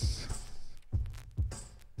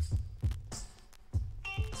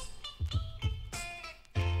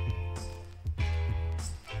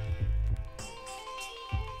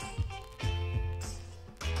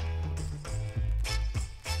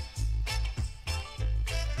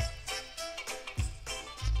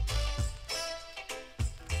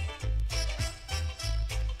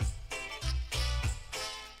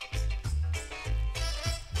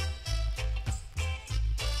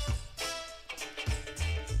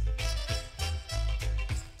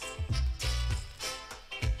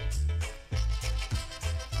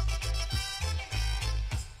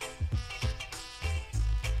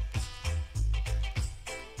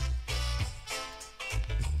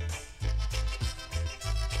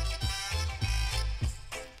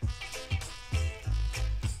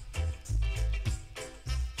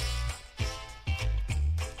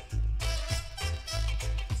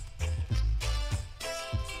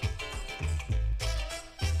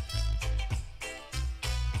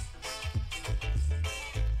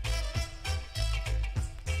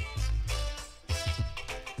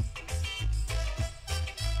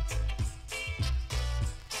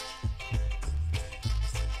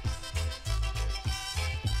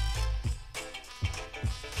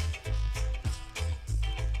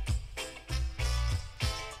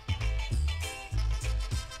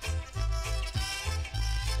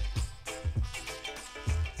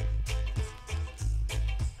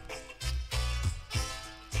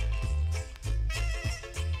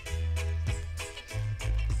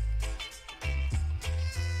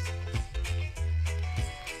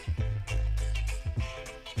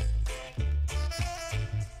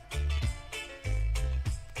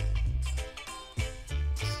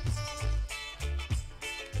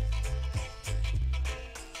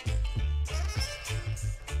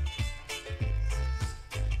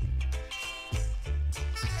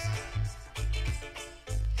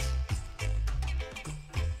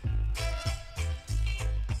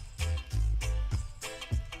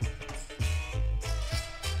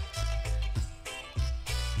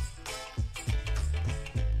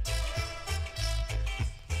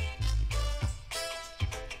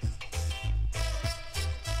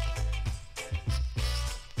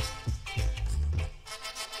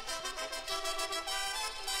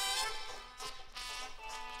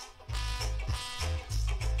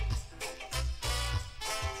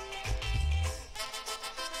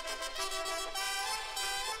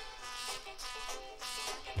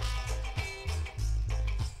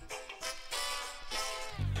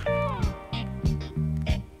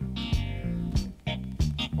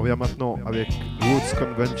 On vient maintenant avec Roots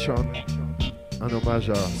Convention, un hommage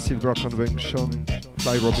à Silver Convention,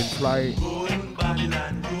 Fly Robin Fly,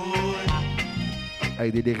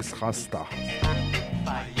 avec des lyrics Rasta.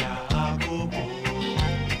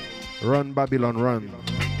 Run Babylon Run.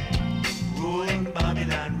 Run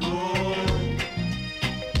Babylon run.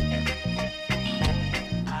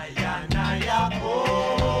 Ayanaya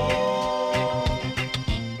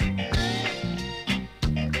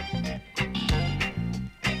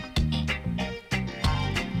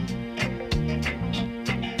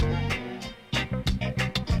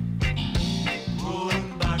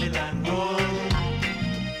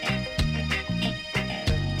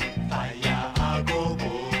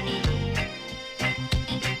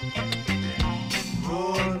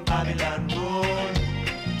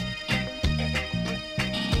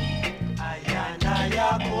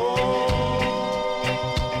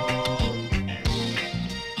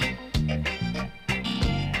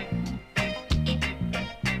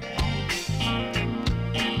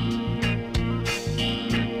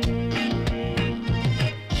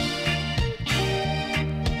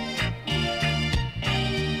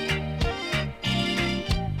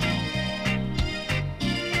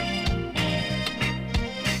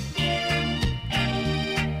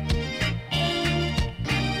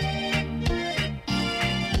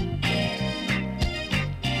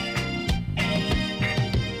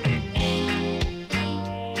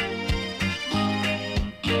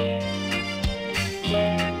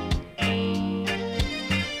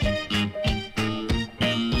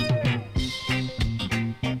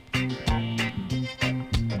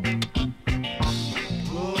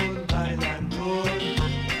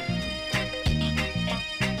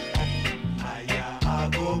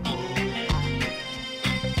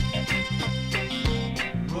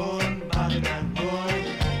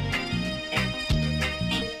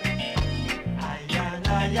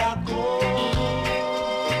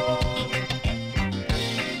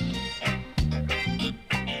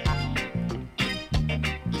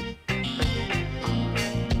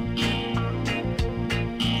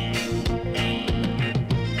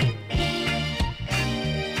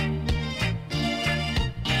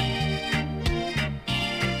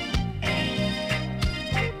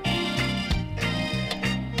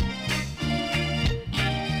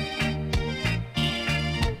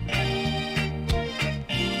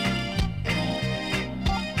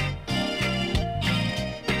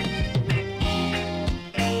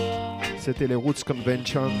C'était les Roots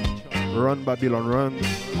Convention, Run Babylon Run.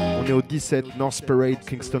 On est au 17 North Parade,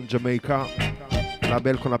 Kingston, Jamaica.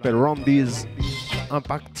 Label qu'on appelle Rondies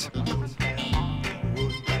Impact.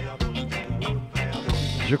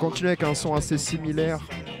 Je continue avec un son assez similaire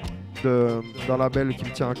d'un label qui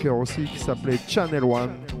me tient à cœur aussi, qui s'appelait Channel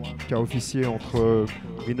One, qui a officié entre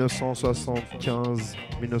 1975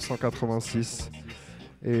 et 1986.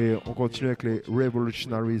 Et on continue avec les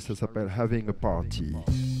Revolutionaries, ça s'appelle Having a Party.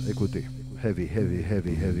 Écoutez, heavy, heavy,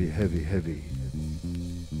 heavy, heavy, heavy, heavy.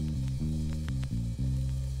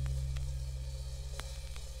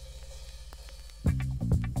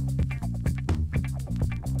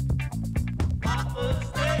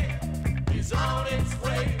 Papa's Day is on its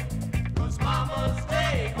way, 'cause Mama's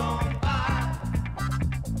Day gone by.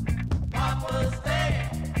 Papa's Day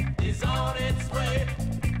is on its way,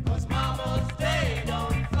 'cause Mama's Day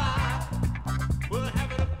don't fly. We're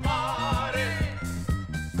having a party.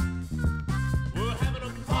 We're having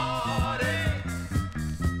a party.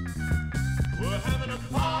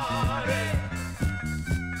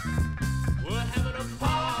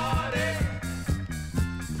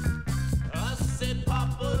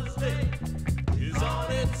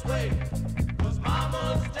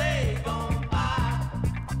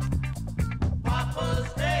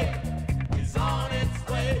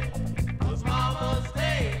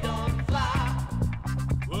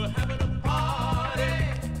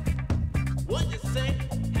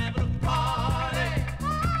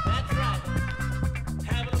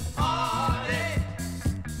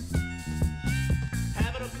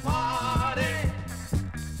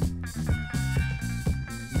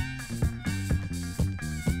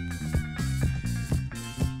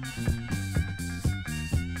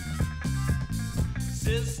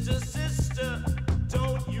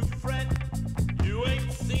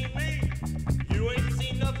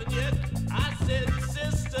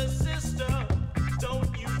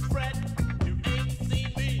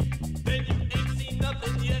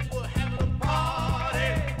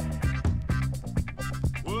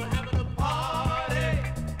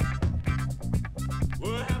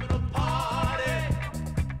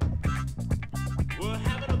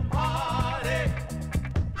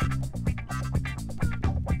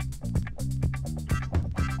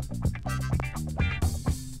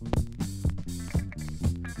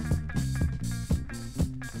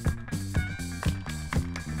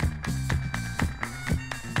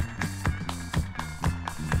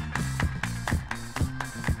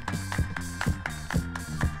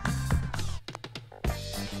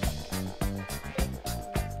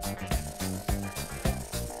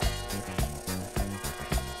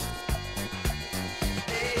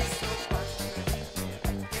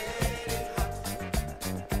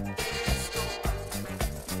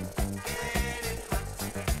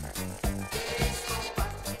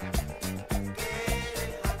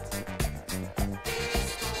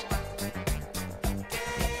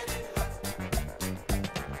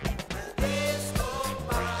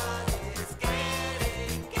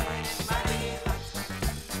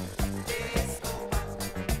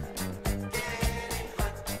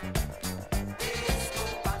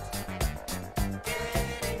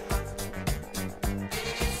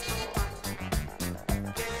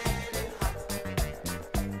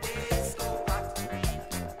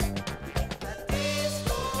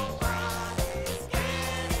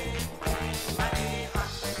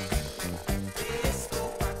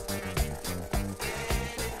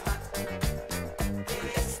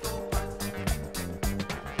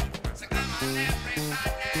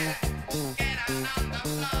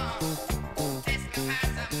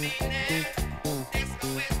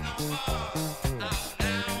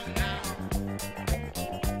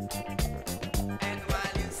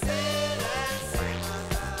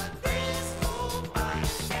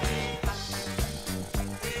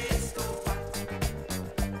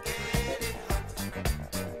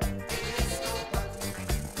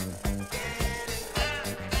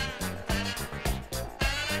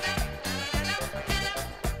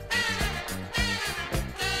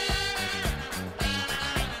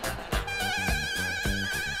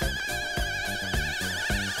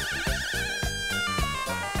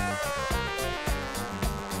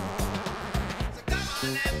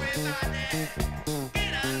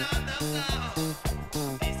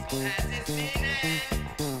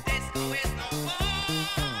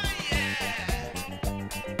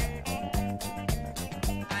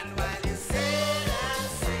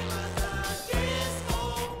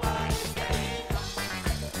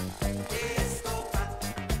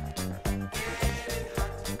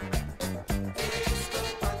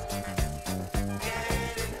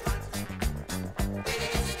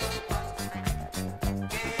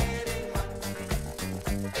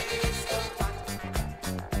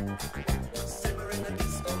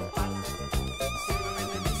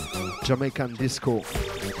 Jamaican Disco.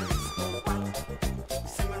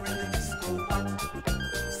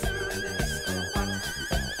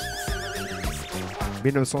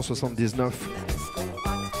 1979,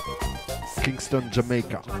 Kingston,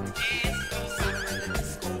 Jamaica.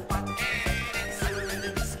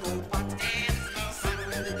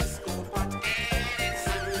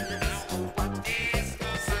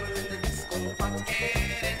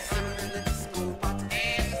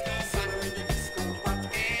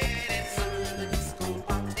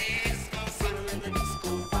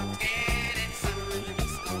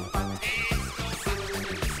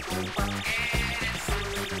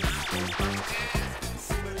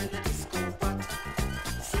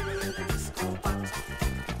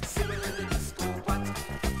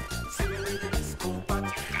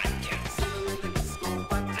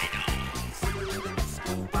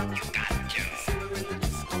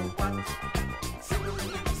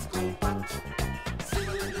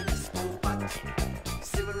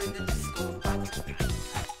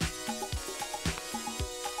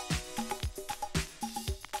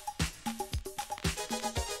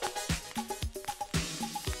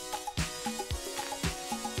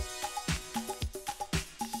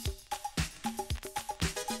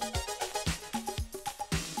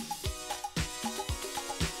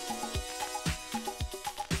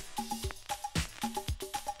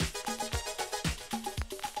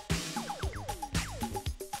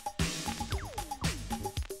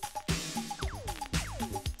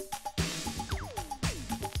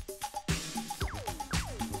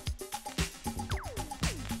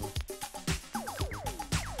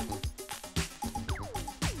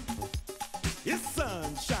 It's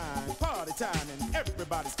sunshine, party time, and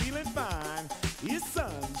everybody's feeling fine. It's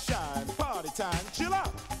sunshine, party time, chill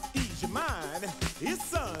out, ease your mind. It's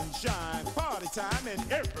sunshine, party time,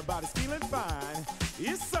 and everybody's feeling fine.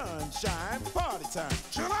 It's sunshine, party time,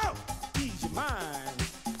 chill out, ease your mind.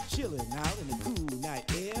 Chilling out in the cool night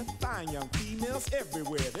air, fine young females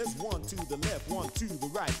everywhere. There's one to the left, one to the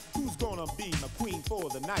right. Who's gonna be my queen for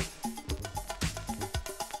the night?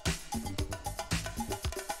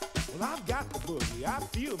 Well, I've got the boogie, I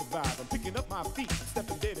feel the vibe. I'm picking up my feet, I'm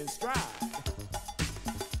stepping dead in stride.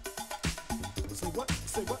 Say what,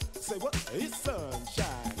 say what, say what? It's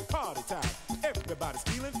sunshine, party time. Everybody's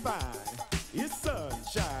feeling fine. It's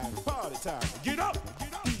sunshine, party time. Get up,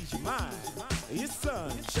 ease your mind. It's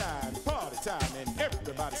sunshine, party time, and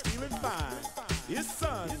everybody's feeling fine. It's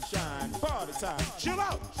sunshine, party time. Chill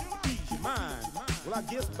out, ease your mind. Well, I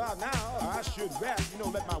guess by now I should rap,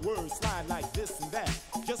 let my words slide like this and that.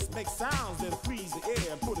 Just make sounds that'll freeze the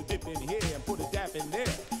air and put a dip in here and put a dap in there.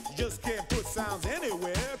 You just can't put sounds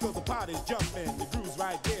anywhere, cause the party's jumping, the groove's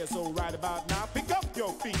right there. So right about now, pick up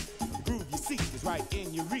your feet. The groove you see is right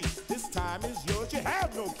in your reach. This time is yours, you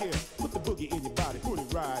have no care. Put the boogie in your body, put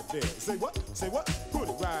it right there. Say what? Say what? Put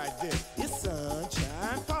it right there. It's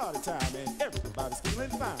sunshine, party time, and everybody's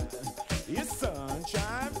feeling fine. It's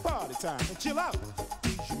sunshine, party time, and chill out,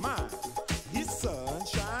 ease your mind. It's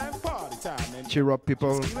sunshine, party time, and Cheer up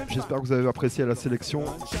people, j'espère que vous avez apprécié la sélection.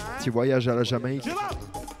 Petit voyage à la Jamaïque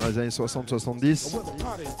dans les années 60-70.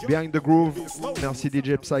 Behind the Groove, merci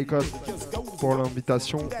DJ Psycut pour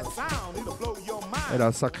l'invitation. Et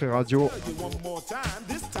la Sacré Radio.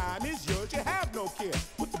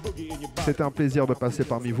 C'était un plaisir de passer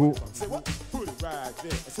parmi vous.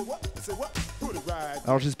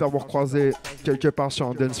 Alors j'espère vous recroiser quelque part sur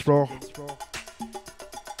un dance floor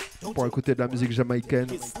pour écouter de la musique jamaïcaine.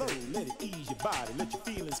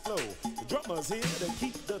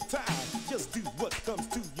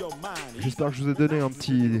 J'espère que je vous ai donné un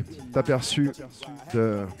petit aperçu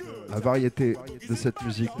de la variété de cette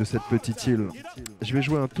musique, de cette petite île. Je vais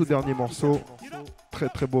jouer un tout dernier morceau, très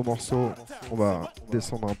très beau morceau. On va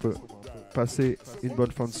descendre un peu. Passez une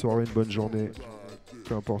bonne fin de soirée, une bonne journée,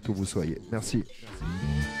 peu importe où vous soyez. Merci.